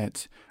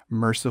 compassionate,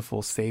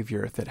 merciful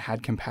Savior that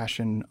had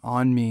compassion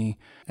on me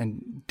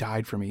and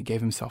died for me,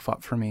 gave himself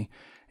up for me.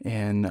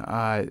 And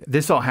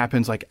this all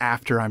happens like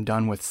after I'm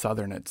done with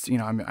Southern. It's,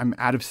 I'm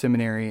out of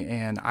seminary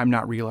and I'm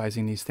not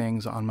realizing these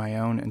things on my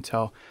own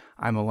until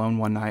I'm alone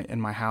one night in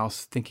my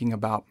house thinking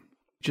about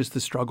just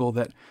the struggle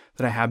that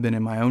I have been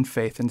in my own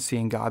faith and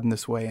seeing God in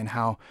this way and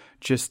how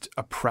just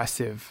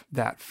oppressive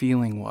that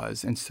feeling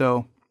was. And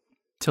so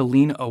to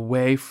lean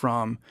away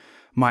from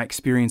my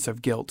experience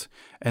of guilt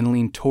and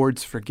lean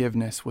towards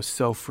forgiveness was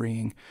so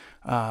freeing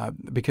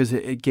because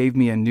it gave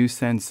me a new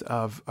sense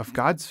of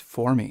God's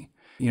for me.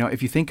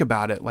 If you think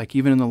about it, like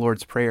even in the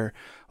Lord's Prayer,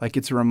 like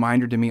it's a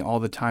reminder to me all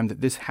the time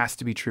that this has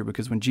to be true,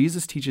 because when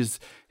Jesus teaches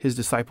his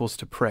disciples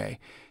to pray,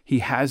 he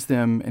has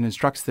them and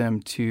instructs them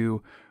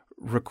to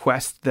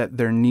request that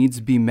their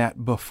needs be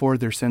met before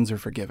their sins are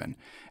forgiven.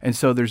 And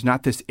so there's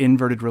not this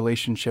inverted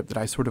relationship that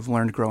I sort of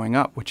learned growing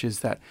up, which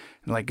is that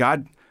like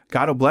God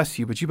will bless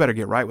you, but you better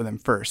get right with him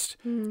first.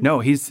 Mm-hmm.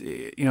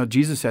 No,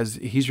 Jesus says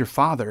he's your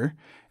father.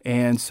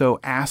 And so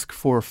ask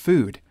for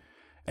food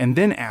and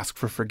then ask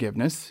for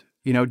forgiveness.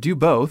 Do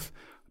both,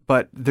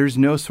 but there's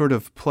no sort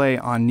of play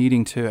on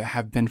needing to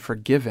have been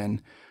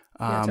forgiven.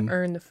 To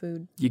earn the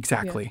food.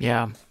 Exactly.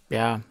 Yeah.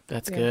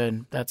 That's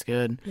good. That's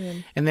good. Yeah.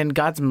 And then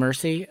God's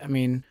mercy. I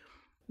mean,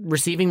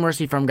 receiving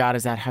mercy from God,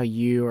 is that how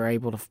you are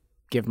able to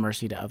give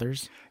mercy to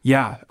others?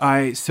 Yeah.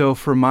 So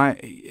for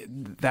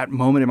that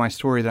moment in my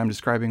story that I'm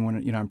describing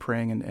when, I'm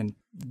praying and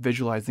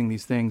visualizing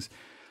these things,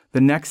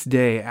 the next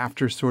day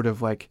after sort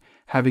of like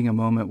having a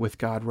moment with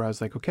God where I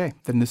was like, okay,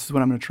 then this is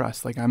what I'm going to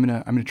trust. Like I'm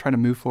going to try to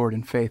move forward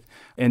in faith.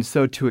 And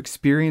so to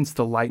experience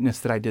the lightness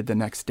that I did the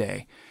next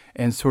day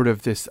and sort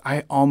of this,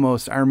 I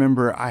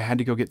remember I had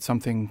to go get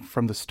something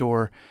from the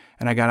store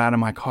and I got out of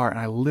my car and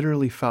I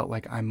literally felt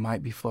like I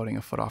might be floating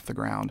a foot off the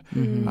ground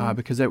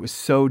because it was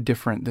so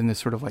different than this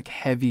sort of like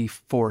heavy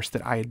force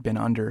that I had been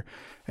under.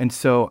 And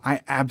so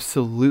I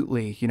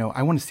absolutely,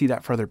 I want to see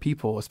that for other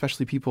people,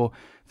 especially people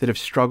that have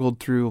struggled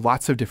through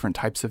lots of different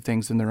types of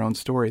things in their own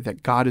story,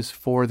 that God is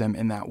for them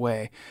in that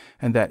way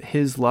and that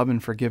his love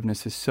and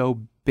forgiveness is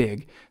so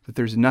big that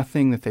there's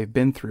nothing that they've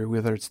been through,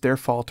 whether it's their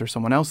fault or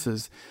someone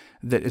else's,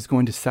 that is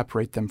going to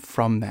separate them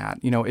from that.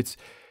 It's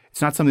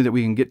not something that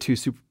we can get to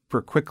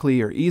super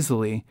quickly or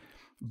easily,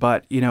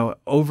 but,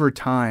 over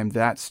time,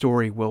 that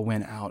story will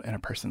win out in a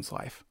person's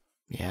life.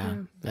 Yeah,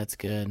 that's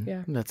good.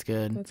 Yeah. That's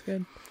good. That's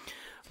good.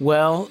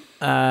 Well,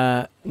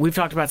 we've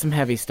talked about some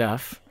heavy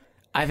stuff.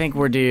 I think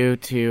we're due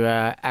to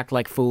act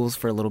like fools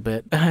for a little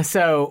bit.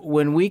 So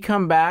when we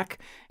come back,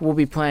 we'll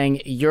be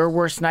playing Your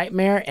Worst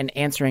Nightmare and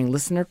answering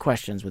listener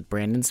questions with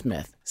Brandon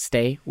Smith.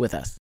 Stay with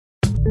us.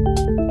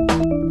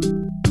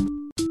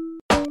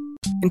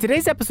 In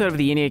today's episode of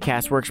the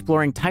Enneacast, we're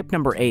exploring type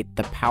number 8,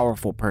 the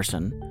powerful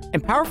person.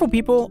 And powerful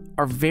people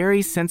are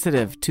very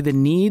sensitive to the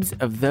needs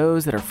of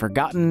those that are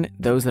forgotten,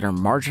 those that are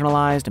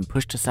marginalized and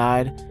pushed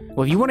aside.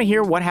 Well, if you want to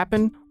hear what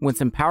happened when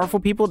some powerful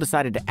people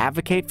decided to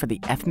advocate for the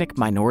ethnic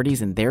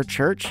minorities in their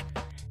church,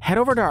 head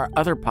over to our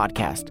other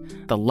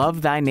podcast, the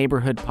Love Thy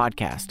Neighborhood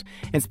podcast,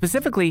 and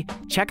specifically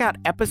check out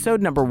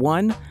episode number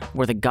 1,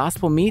 where the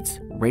gospel meets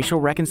racial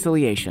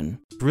reconciliation.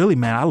 Really,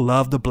 man, I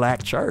love the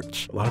black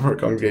church. A lot of our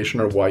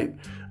congregation are white,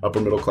 upper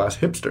middle class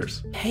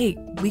hipsters. Hey,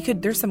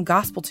 there's some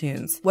gospel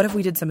tunes. What if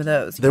we did some of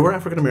those? There were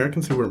African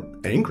Americans who were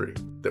angry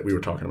that we were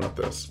talking about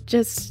this.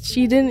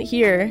 She didn't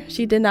hear.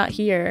 She did not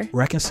hear.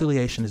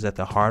 Reconciliation is at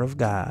the heart of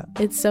God.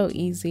 It's so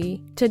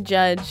easy to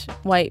judge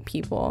white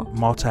people.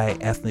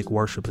 Multi-ethnic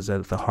worship is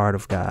at the heart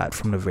of God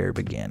from the very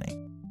beginning.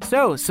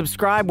 So,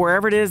 subscribe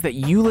wherever it is that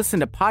you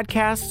listen to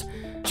podcasts.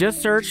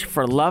 Just search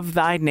for Love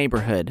Thy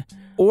Neighborhood.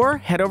 Or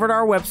head over to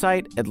our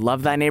website at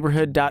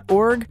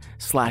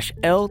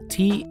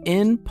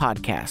lovethyneighborhood.org/LTN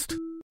podcast.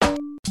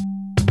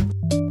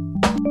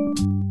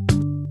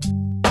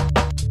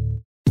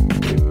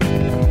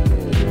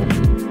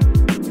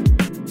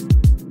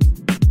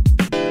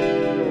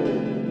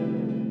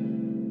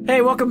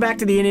 Hey, welcome back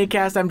to the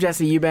IndiaCast. I'm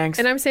Jesse Eubanks.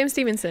 And I'm Sam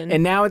Stevenson.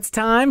 And now it's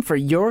time for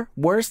your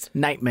worst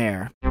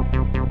nightmare.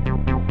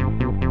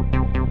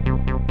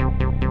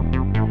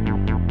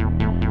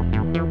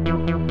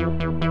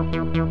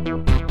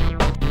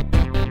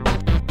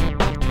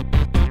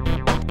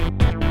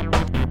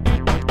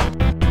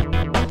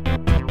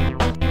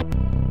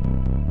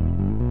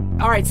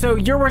 All right, so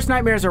Your Worst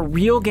Nightmare is a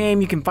real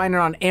game. You can find it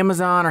on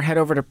Amazon or head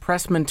over to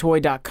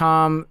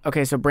PressmanToy.com.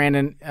 Okay, so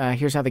Brandon,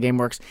 here's how the game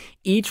works.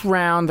 Each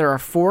round, there are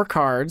 4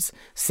 cards.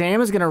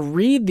 Sam is going to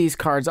read these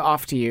cards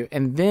off to you,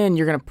 and then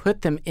you're going to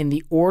put them in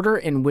the order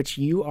in which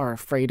you are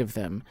afraid of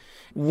them.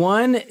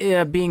 1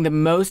 being the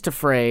most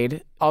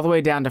afraid, all the way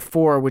down to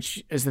 4,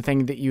 which is the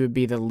thing that you would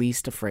be the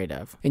least afraid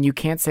of. And you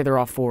can't say they're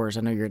all 4s.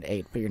 I know you're at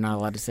 8, but you're not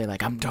allowed to say,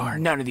 like,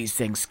 none of these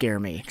things scare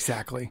me.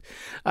 Exactly.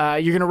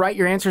 You're going to write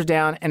your answers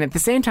down, and at the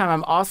same time,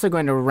 I'm also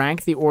going to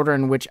rank the order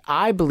in which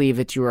I believe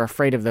that you are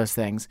afraid of those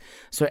things.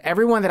 So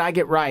every one that I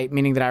get right,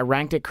 meaning that I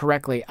ranked it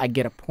correctly, I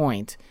get a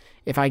point.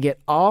 If I get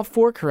all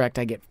 4 correct,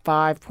 I get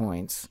 5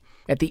 points.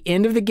 At the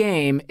end of the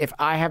game, if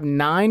I have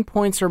 9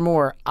 points or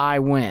more, I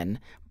win.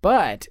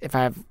 But if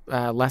I have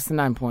less than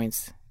 9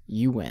 points,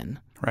 you win.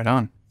 Right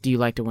on. Do you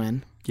like to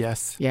win?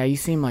 Yes. Yeah, you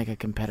seem like a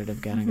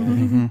competitive kind of guy.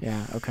 Mm-hmm.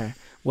 Yeah, okay.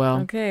 Well,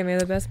 okay, may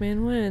the best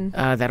man win.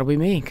 That'll be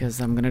me, because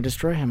I'm going to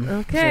destroy him.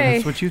 Okay. So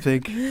that's what you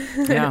think.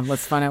 Yeah,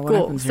 let's find out what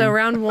happens So here.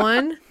 round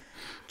 1,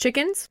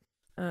 chickens.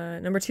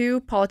 Number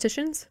 2,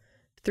 politicians.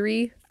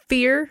 3,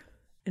 fear.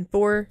 And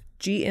 4,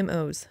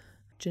 GMOs,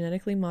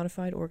 genetically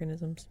modified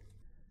organisms.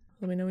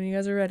 Let me know when you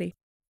guys are ready.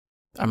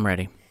 I'm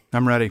ready.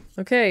 I'm ready.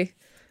 Okay.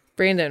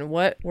 Brandon,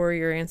 what were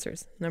your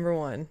answers? Number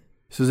 1.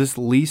 So is this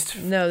least?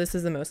 No, this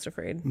is the most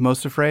afraid.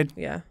 Most afraid?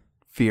 Yeah.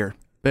 Fear.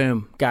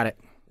 Boom. Got it.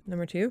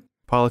 Number 2.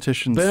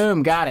 Politicians.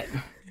 Boom. Got it.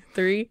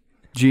 3.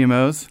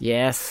 GMOs.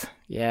 Yes.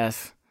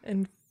 Yes.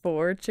 And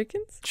 4,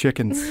 chickens.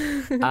 Chickens.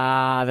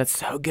 That's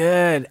so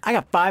good. I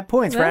got 5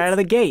 points right out of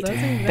the gate.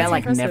 That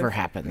like impressive. never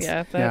happens.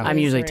 Yeah, I'm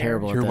usually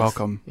terrible at You're this.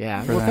 welcome.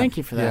 Yeah. for Well, that. thank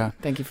you for that. Yeah.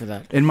 Thank you for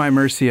that. In my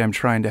mercy, I'm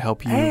trying to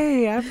help you.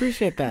 Hey, I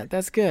appreciate that.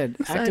 That's good.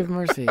 Active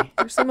mercy.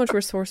 There's so much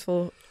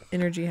resourceful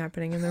energy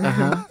happening in the room.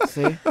 Uh-huh.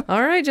 See?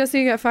 All right, Jesse,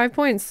 you got 5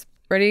 points.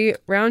 Ready?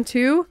 Round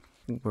 2.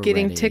 We're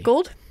Getting ready.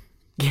 tickled.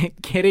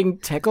 Getting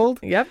tickled?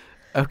 Yep.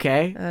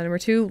 Okay. Number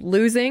 2,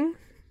 losing.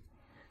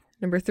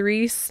 Number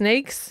 3,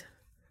 snakes.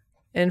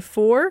 And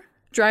 4,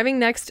 driving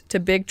next to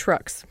big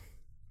trucks.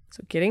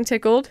 So getting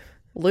tickled,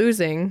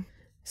 losing,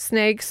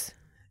 snakes,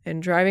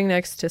 and driving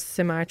next to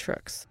semi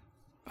trucks.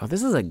 Oh,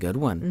 this is a good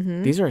one.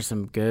 Mm-hmm. These are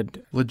some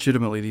good.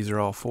 Legitimately, these are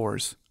all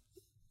 4s.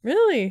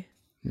 Really?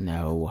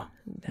 No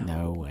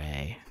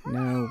way.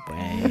 No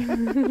way.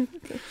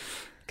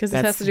 Because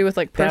this has to do with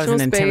like that personal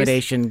was an space.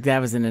 intimidation. That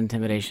was an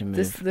intimidation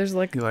move. There's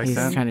like, You like He's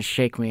that? trying to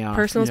shake me off.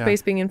 personal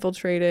space being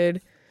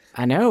infiltrated.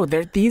 I know.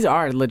 These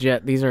are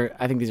legit.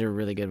 I think these are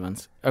really good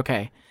ones.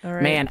 Okay. All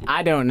right. Man,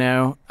 I don't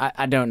know.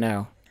 I don't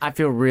know. I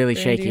feel really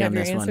Brandon, do shaky you on have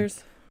this your one.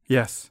 answers?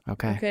 Yes.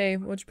 Okay. Okay,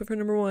 what'd you put for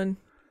number 1?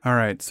 All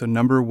right. So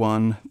number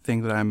 1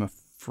 thing that I'm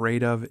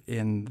afraid of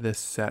in this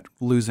set,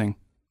 losing.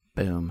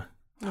 Boom.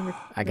 Number,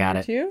 I got number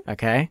it. 2?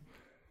 Okay.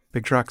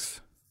 Big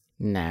trucks.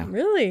 No.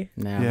 Really?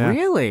 No. Yeah.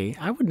 Really?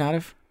 I would not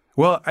have.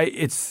 Well,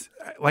 it's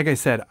like I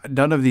said,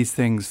 none of these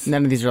things.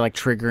 None of these are like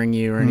triggering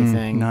you or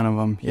anything. None of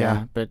them.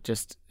 Yeah. But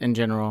just in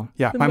general.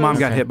 Yeah. The My mom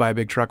got most- hit by a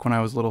big truck when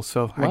I was little,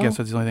 so I Well, guess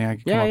that's the only thing I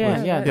could come Yeah, up yeah,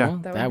 with. yeah. Yeah. Well,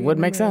 That that would would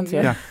be make number sense.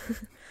 one. Yeah.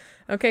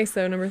 Okay,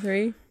 so number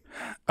 3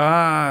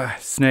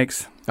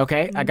 Snakes.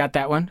 Okay, I got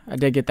that one. I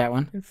did get that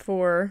one. and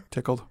 4,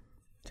 Tickled.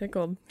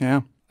 tickled.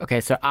 Yeah.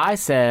 Okay, so I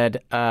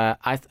said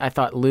I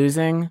thought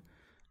losing,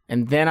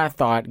 and then I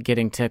thought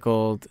getting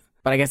tickled.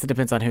 But I guess it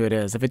depends on who it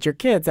is. If it's your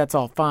kids, that's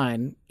all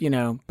fine,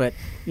 But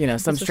some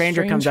It's a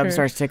stranger comes up and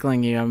stranger. starts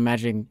tickling you. I'm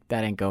imagining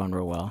that ain't going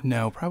real well.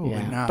 No, probably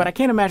Yeah. not. But I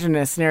can't imagine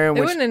a scenario in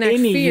It which wouldn't enact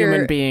any fear.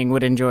 human being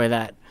would enjoy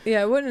that.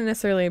 Yeah, it wouldn't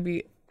necessarily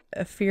be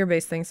a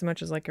fear-based thing so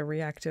much as like a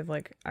reactive,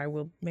 like I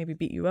will maybe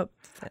beat you up.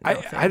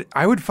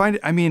 I would find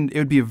it, it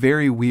would be a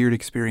very weird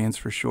experience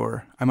for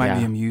sure. I might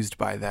be Yeah. amused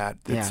by that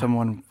Yeah.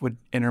 someone would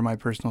enter my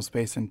personal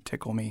space and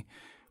tickle me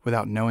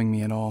without knowing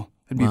me at all.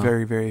 It'd be Wow.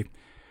 very, very,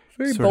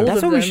 very sort bold of. That's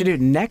of what we them. should do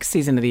next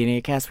season of the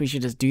Innate Cast. We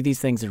should just do these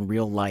things in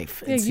real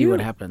life and see what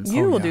happens.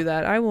 You will do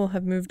that. I will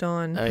have moved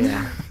on. Oh,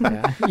 yeah.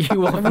 You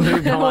will have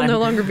moved I will on. no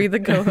longer be the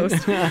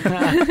co-host.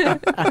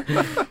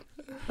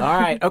 All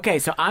right. Okay,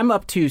 so I'm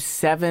up to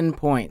 7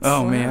 points.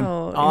 Oh, man.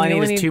 All I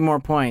need is 2 more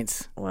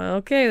points. Well,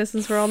 okay, this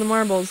is for all the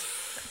marbles.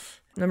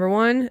 Number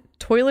 1,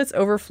 toilets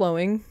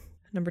overflowing.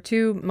 Number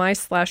 2,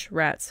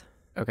 mice/rats.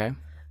 Okay.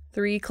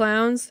 3,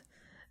 clowns.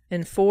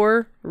 And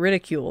 4,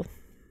 ridicule.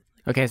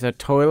 Okay, so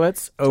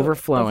toilets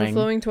overflowing.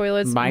 Overflowing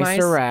toilets. Mice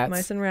or rats.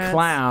 Mice and rats.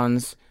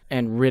 Clowns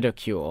and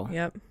ridicule.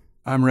 Yep.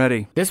 I'm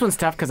ready. This one's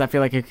tough because I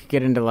feel like it could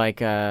get into like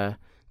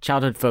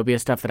childhood phobia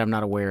stuff that I'm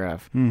not aware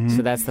of. Mm-hmm.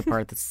 So that's the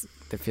part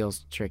that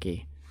feels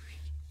tricky.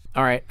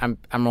 All right, I'm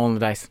rolling the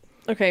dice.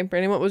 Okay,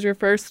 Brandon, what was your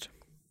first?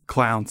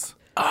 Clowns.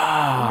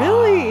 Oh.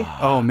 Really?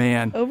 Oh,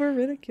 man. Over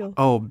ridicule.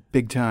 Oh,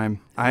 big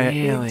time.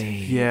 Really?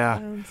 Yeah.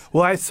 Clowns.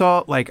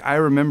 Well, I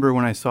remember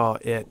when I saw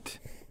it.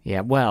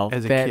 Yeah, well,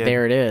 As a kid.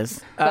 there it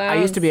is. I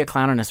used to be a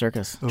clown in a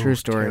circus. Oh, True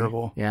story.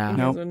 terrible. Yeah.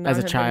 Nope. As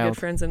a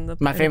child.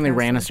 My family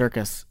ran a cast.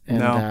 circus, and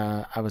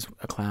No. I was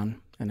a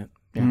clown in it.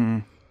 Yeah.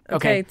 Mm.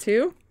 Okay,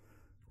 2,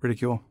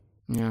 Ridicule.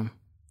 Yeah.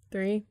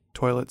 3,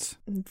 Toilets.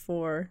 and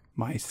 4.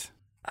 Mice.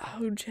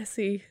 Oh,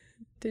 Jesse,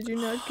 did you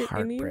not get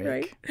any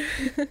Heartbreak.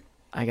 right?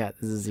 I got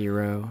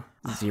 0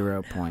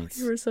 points.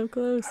 You were so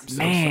close.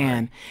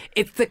 Man,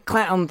 it's the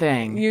clown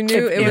thing. You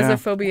knew it was a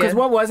phobia. Because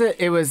what was it?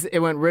 It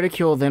went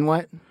ridicule, then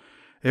what?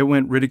 It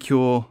went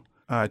ridicule,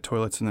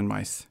 toilets, and then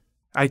mice.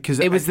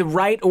 It was the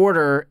right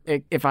order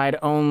if I'd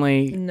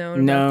only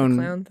known about the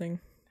clown thing.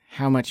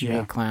 how much you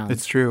hate clowns.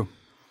 It's true.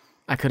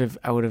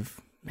 I would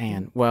have,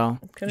 man, well.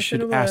 You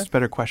should ask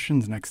better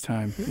questions next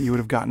time. You would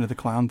have gotten to the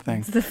clown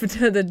thing.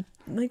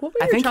 Like, what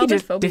were I your think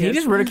childhood phobias? did he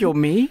just ridicule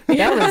me?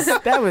 That was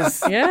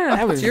yeah,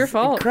 that was it's your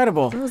fault.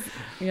 Incredible.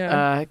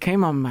 Yeah.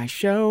 Came on my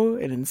show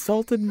and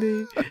insulted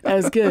me. That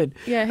was good.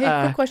 Yeah,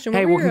 hey, quick question.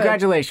 Hey, What were well, your,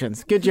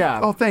 congratulations. Good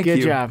job. Oh, thank you.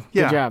 Good job.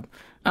 Yeah. Good job.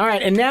 All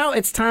right, and now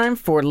it's time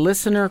for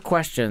listener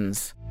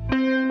questions.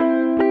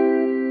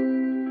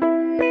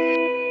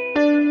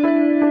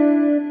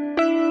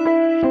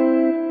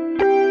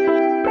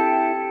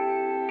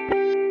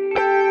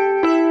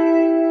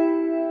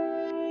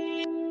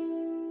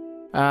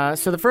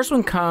 So the first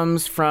one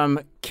comes from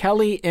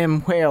Kelly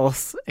M.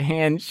 Wales,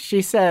 and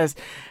she says,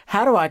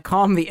 "How do I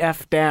calm the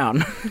F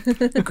down?"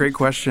 Great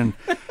question.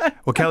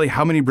 Well, Kelly,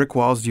 how many brick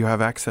walls do you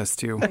have access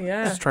to?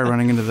 Yeah. Just try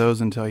running into those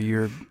until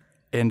your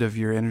end of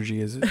your energy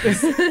is.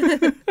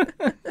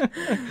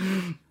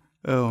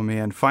 Oh,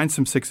 man. Find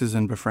some 6s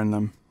and befriend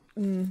them.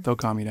 They'll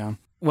calm you down.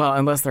 Well,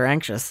 unless they're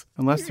anxious.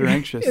 Unless they're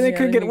anxious. It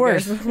could get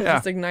worse.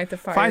 Just ignite the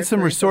fire. Find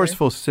some for each other.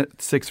 resourceful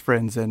 6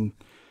 friends and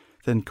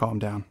then calm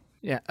down.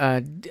 Yeah.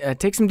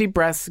 Take some deep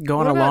breaths. Go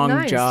on What a about long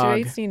 9s? jog.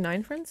 Do 8s need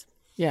 9 friends?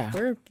 Yeah.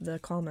 We're the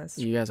calmest.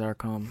 You guys are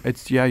calm.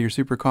 You're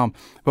super calm.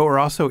 But we're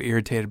also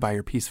irritated by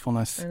your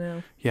peacefulness. I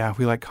know. Yeah,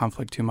 we like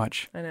conflict too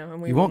much. I know.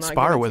 And we you will won't not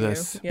spar give it with to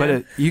us. you. But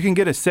Yeah. you can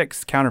get a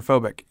 6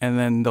 counterphobic, and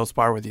then they'll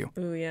spar with you.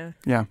 Ooh, yeah.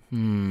 Yeah.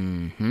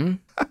 Mm-hmm.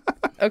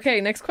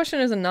 Okay, next question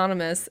is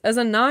anonymous. As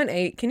a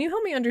non-8, can you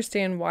help me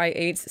understand why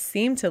 8s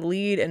seem to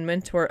lead and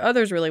mentor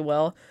others really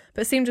well,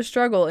 but seem to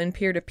struggle in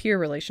peer-to-peer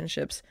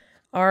relationships?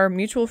 Are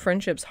mutual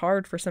friendships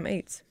hard for some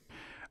 8s?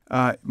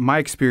 My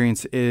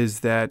experience is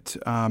that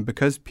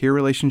because peer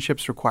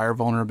relationships require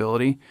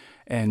vulnerability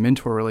and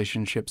mentor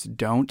relationships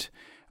don't,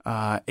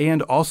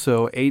 and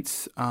also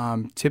 8s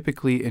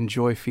typically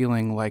enjoy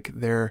feeling like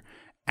they're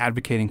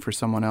advocating for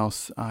someone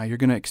else, you're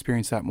going to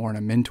experience that more in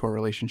a mentor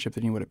relationship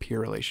than you would a peer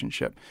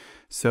relationship.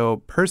 So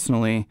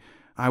personally,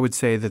 I would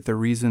say that the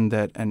reason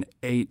that an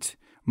 8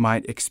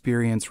 might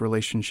experience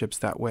relationships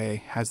that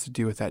way has to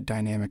do with that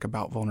dynamic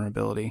about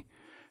vulnerability.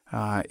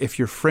 If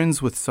you're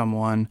friends with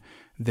someone,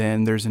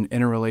 then there's an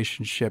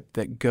interrelationship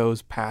that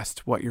goes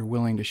past what you're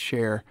willing to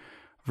share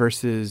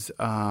versus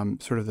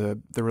sort of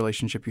the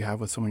relationship you have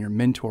with someone you're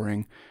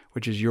mentoring,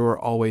 which is you're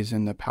always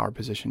in the power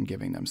position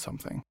giving them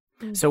something.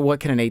 So what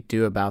can an 8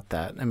 do about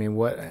that? I mean,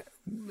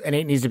 an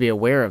 8 needs to be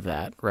aware of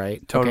that,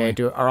 right? Totally.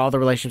 Okay, are all the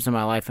relationships in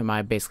my life, am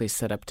I basically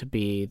set up to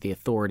be the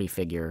authority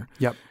figure?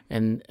 Yep.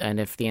 And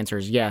if the answer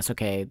is yes,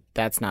 okay,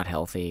 that's not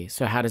healthy.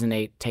 So how does an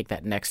 8 take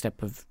that next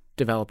step of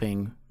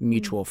developing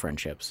mutual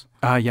friendships?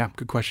 Yeah,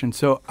 good question.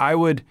 So I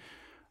would,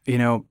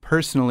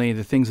 personally,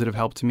 the things that have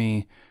helped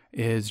me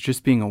is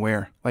just being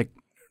aware. Like,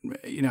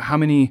 how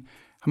many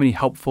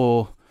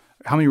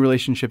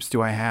relationships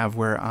do I have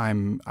where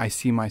I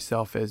see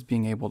myself as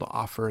being able to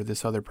offer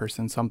this other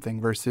person something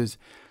versus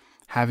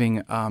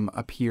having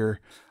a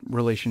peer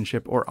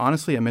relationship or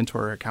honestly a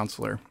mentor or a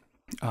counselor.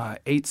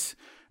 8s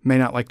may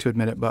not like to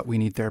admit it, but we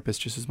need therapists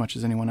just as much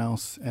as anyone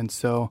else. And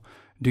so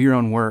do your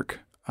own work.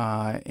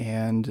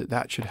 And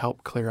that should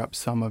help clear up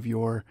some of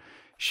your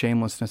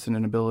shamelessness and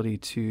inability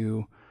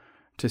to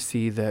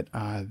see that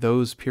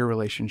those peer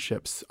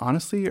relationships,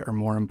 honestly, are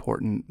more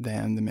important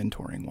than the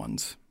mentoring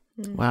ones.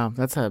 Wow,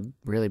 that's a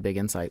really big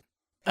insight.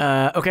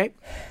 Okay.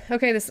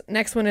 Okay, this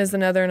next one is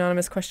another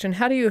anonymous question.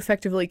 How do you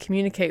effectively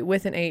communicate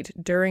with an 8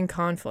 during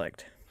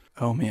conflict?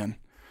 Oh, man.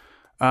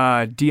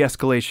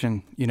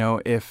 De-escalation.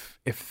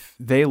 If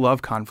they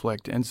love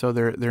conflict, and so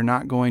they're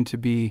not going to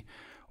be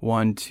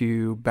one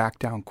to back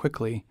down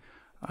quickly.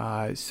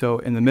 So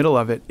in the middle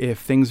of it, if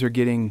things are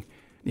getting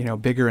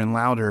bigger and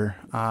louder,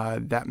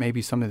 that may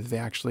be something that they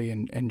actually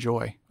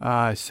enjoy.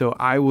 So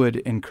I would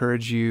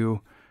encourage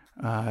you,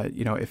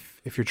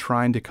 if you're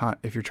trying to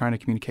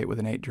communicate with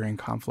an 8 during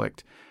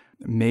conflict,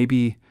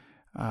 maybe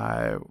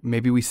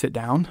we sit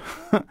down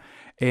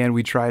and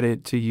we try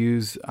to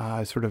use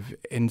sort of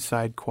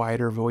inside,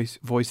 quieter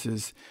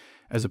voices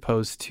as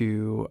opposed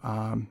to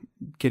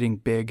getting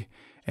big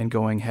and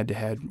going head to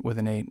head with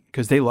an 8,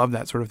 because they love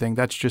that sort of thing.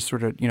 That's just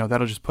sort of,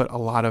 that'll just put a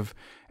lot of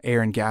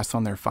air and gas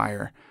on their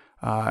fire.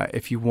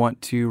 If you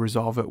want to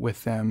resolve it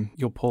with them,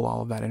 you'll pull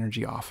all of that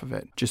energy off of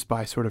it just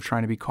by sort of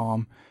trying to be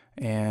calm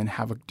and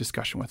have a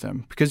discussion with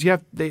them, because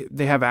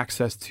they have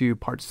access to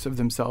parts of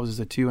themselves as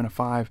a 2 and a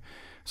 5,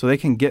 so they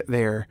can get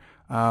there,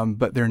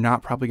 but they're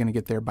not probably going to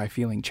get there by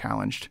feeling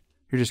challenged.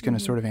 You're just going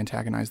to sort of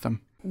antagonize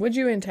them. Would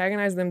you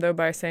antagonize them though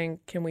by saying,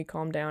 "Can we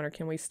calm down?" or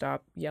 "Can we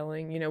stop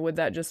yelling?" Would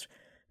that just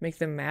make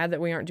them mad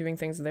that we aren't doing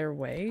things their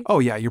way? Oh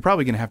yeah, you're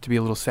probably going to have to be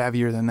a little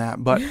savvier than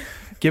that. But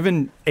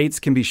given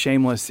 8s can be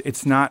shameless,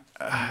 it's not.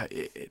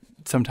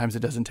 Sometimes it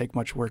doesn't take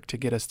much work to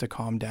get us to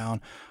calm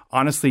down.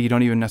 Honestly, you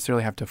don't even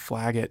necessarily have to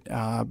flag it,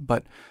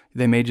 but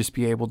they may just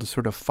be able to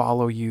sort of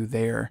follow you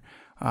there.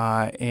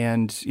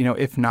 And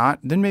if not,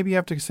 then maybe you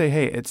have to say,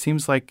 "Hey, it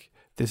seems like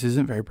this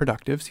isn't very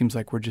productive. Seems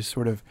like we're just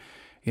sort of,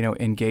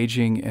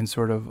 engaging in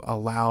sort of a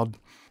loud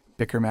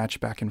bicker match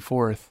back and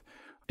forth.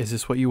 Is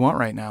this what you want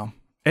right now?"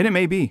 And it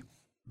may be,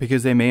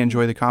 because they may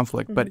enjoy the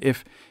conflict. Mm-hmm. But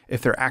if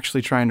they're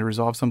actually trying to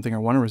resolve something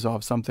or want to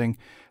resolve something,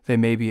 they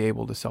may be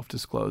able to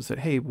self-disclose that,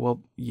 "Hey,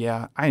 well,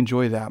 yeah, I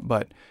enjoy that,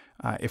 but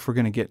if we're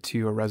going to get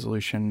to a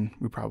resolution,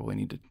 we probably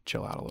need to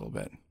chill out a little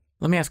bit."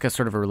 Let me ask a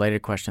sort of a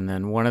related question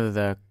then. One of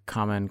the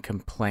common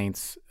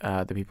complaints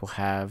that people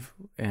have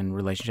in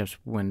relationships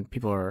when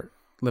people are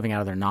living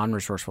out of their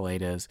non-resourceful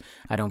 8 is,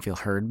 "I don't feel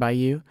heard by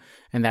you."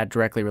 And that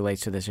directly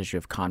relates to this issue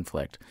of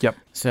conflict. Yep.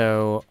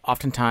 So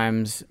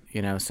oftentimes,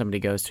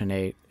 somebody goes to an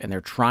 8 and they're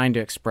trying to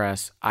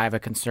express, "I have a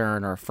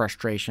concern or a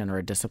frustration or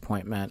a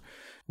disappointment."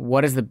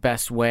 What is the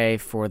best way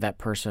for that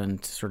person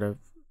to sort of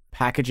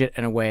package it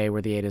in a way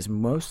where the 8 is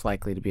most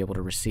likely to be able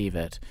to receive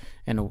it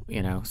and,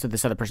 so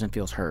this other person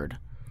feels heard?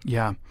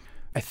 Yeah.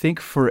 I think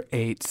for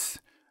 8s,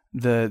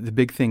 the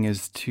big thing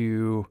is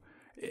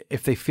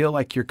if they feel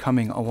like you're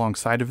coming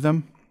alongside of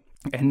them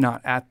and not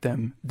at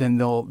them, then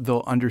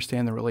they'll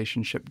understand the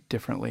relationship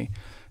differently.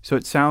 So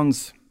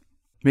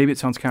maybe it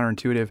sounds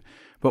counterintuitive,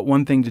 but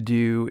one thing to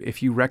do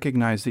if you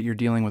recognize that you're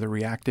dealing with a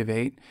reactive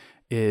 8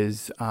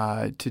 is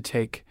to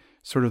take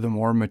sort of the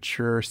more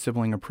mature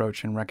sibling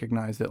approach and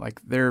recognize that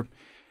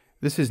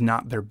this is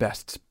not their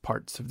best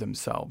parts of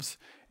themselves.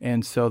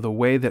 And so the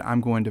way that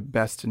I'm going to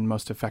best and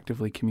most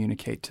effectively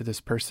communicate to this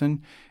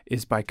person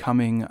is by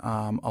coming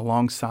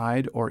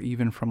alongside or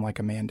even from like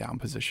a man down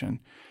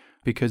position.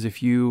 Because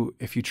if you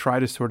try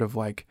to sort of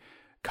like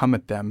come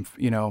at them,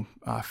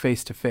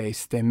 face to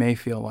face, they may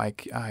feel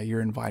like you're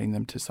inviting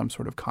them to some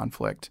sort of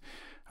conflict.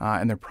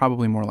 And they're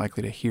probably more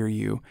likely to hear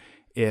you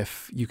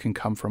if you can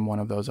come from one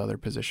of those other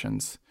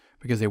positions,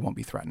 because they won't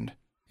be threatened.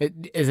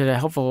 Is it a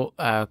helpful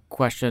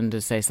question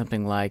to say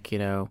something like,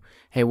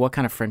 "Hey, what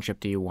kind of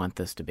friendship do you want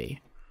this to be?"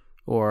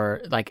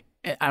 Or like,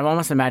 I'm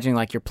almost imagining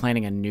like you're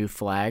planting a new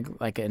flag,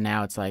 and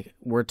now it's like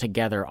we're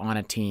together on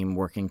a team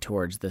working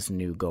towards this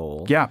new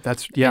goal. Yeah,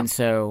 And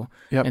so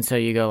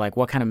you go like,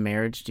 what kind of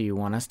marriage do you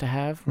want us to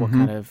have? What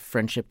kind of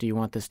friendship do you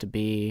want this to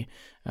be?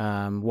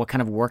 What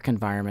kind of work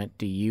environment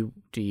do you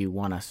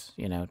want us,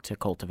 to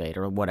cultivate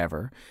or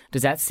whatever?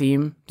 Does that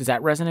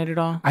resonate at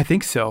all? I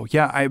think so.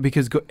 Yeah,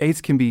 because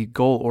 8s can be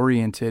goal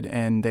oriented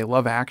and they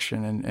love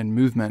action and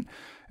movement,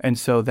 and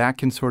so that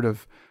can sort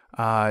of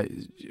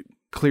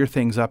clear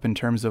things up in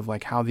terms of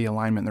like how the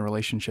alignment in the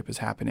relationship is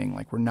happening.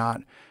 Like we're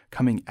not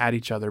coming at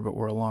each other, but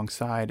we're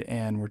alongside,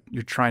 and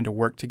you're trying to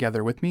work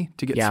together with me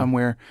to get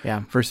somewhere.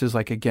 Yeah. Versus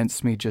like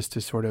against me, just to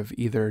sort of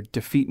either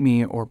defeat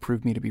me or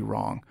prove me to be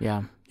wrong.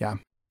 Yeah. Yeah.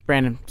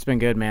 Brandon, it's been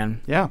good,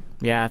 man. Yeah.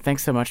 Yeah.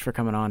 Thanks so much for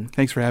coming on.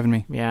 Thanks for having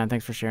me. Yeah, and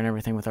thanks for sharing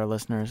everything with our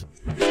listeners.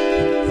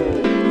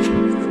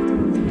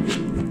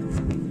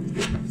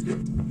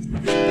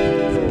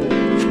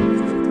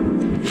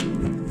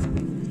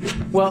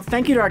 Well,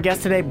 thank you to our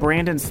guest today,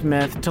 Brandon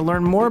Smith. To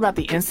learn more about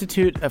the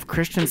Institute of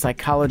Christian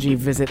Psychology,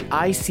 visit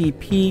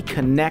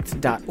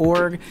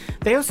icpconnect.org.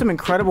 They have some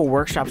incredible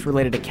workshops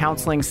related to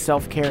counseling,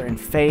 self-care, and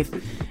faith,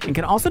 and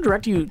can also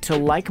direct you to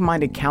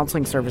like-minded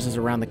counseling services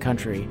around the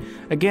country.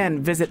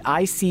 Again, visit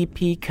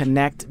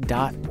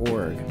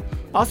icpconnect.org.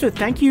 Also,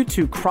 thank you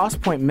to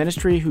Crosspoint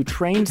Ministry, who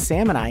trained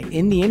Sam and I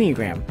in the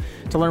Enneagram.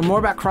 To learn more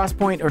about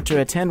Crosspoint or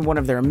to attend one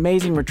of their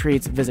amazing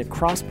retreats, visit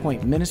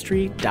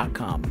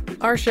crosspointministry.com.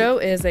 Our show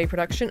is a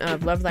production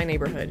of Love Thy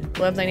Neighborhood.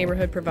 Love Thy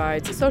Neighborhood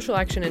provides social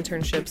action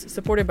internships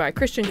supported by a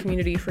Christian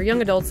community for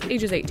young adults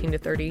ages 18 to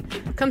 30.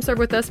 Come serve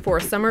with us for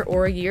a summer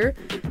or a year.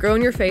 Grow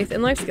in your faith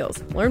and life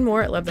skills. Learn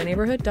more at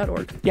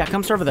lovethyneighborhood.org. Yeah,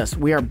 come serve with us.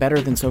 We are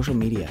better than social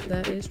media.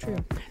 That is true.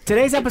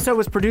 Today's episode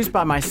was produced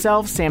by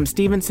myself, Sam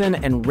Stevenson,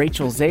 and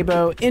Rachel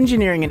Zabo.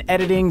 Engineering and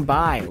editing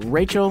by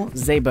Rachel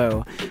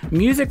Zabo.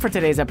 Music for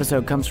today's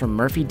episode comes from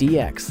Murphy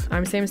DX.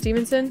 I'm Sam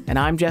Stevenson. And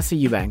I'm Jesse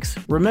Eubanks.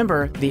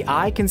 Remember, the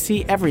eye can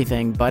see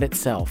everything but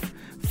itself.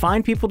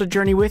 Find people to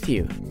journey with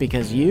you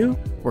because you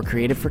were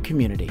created for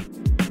community.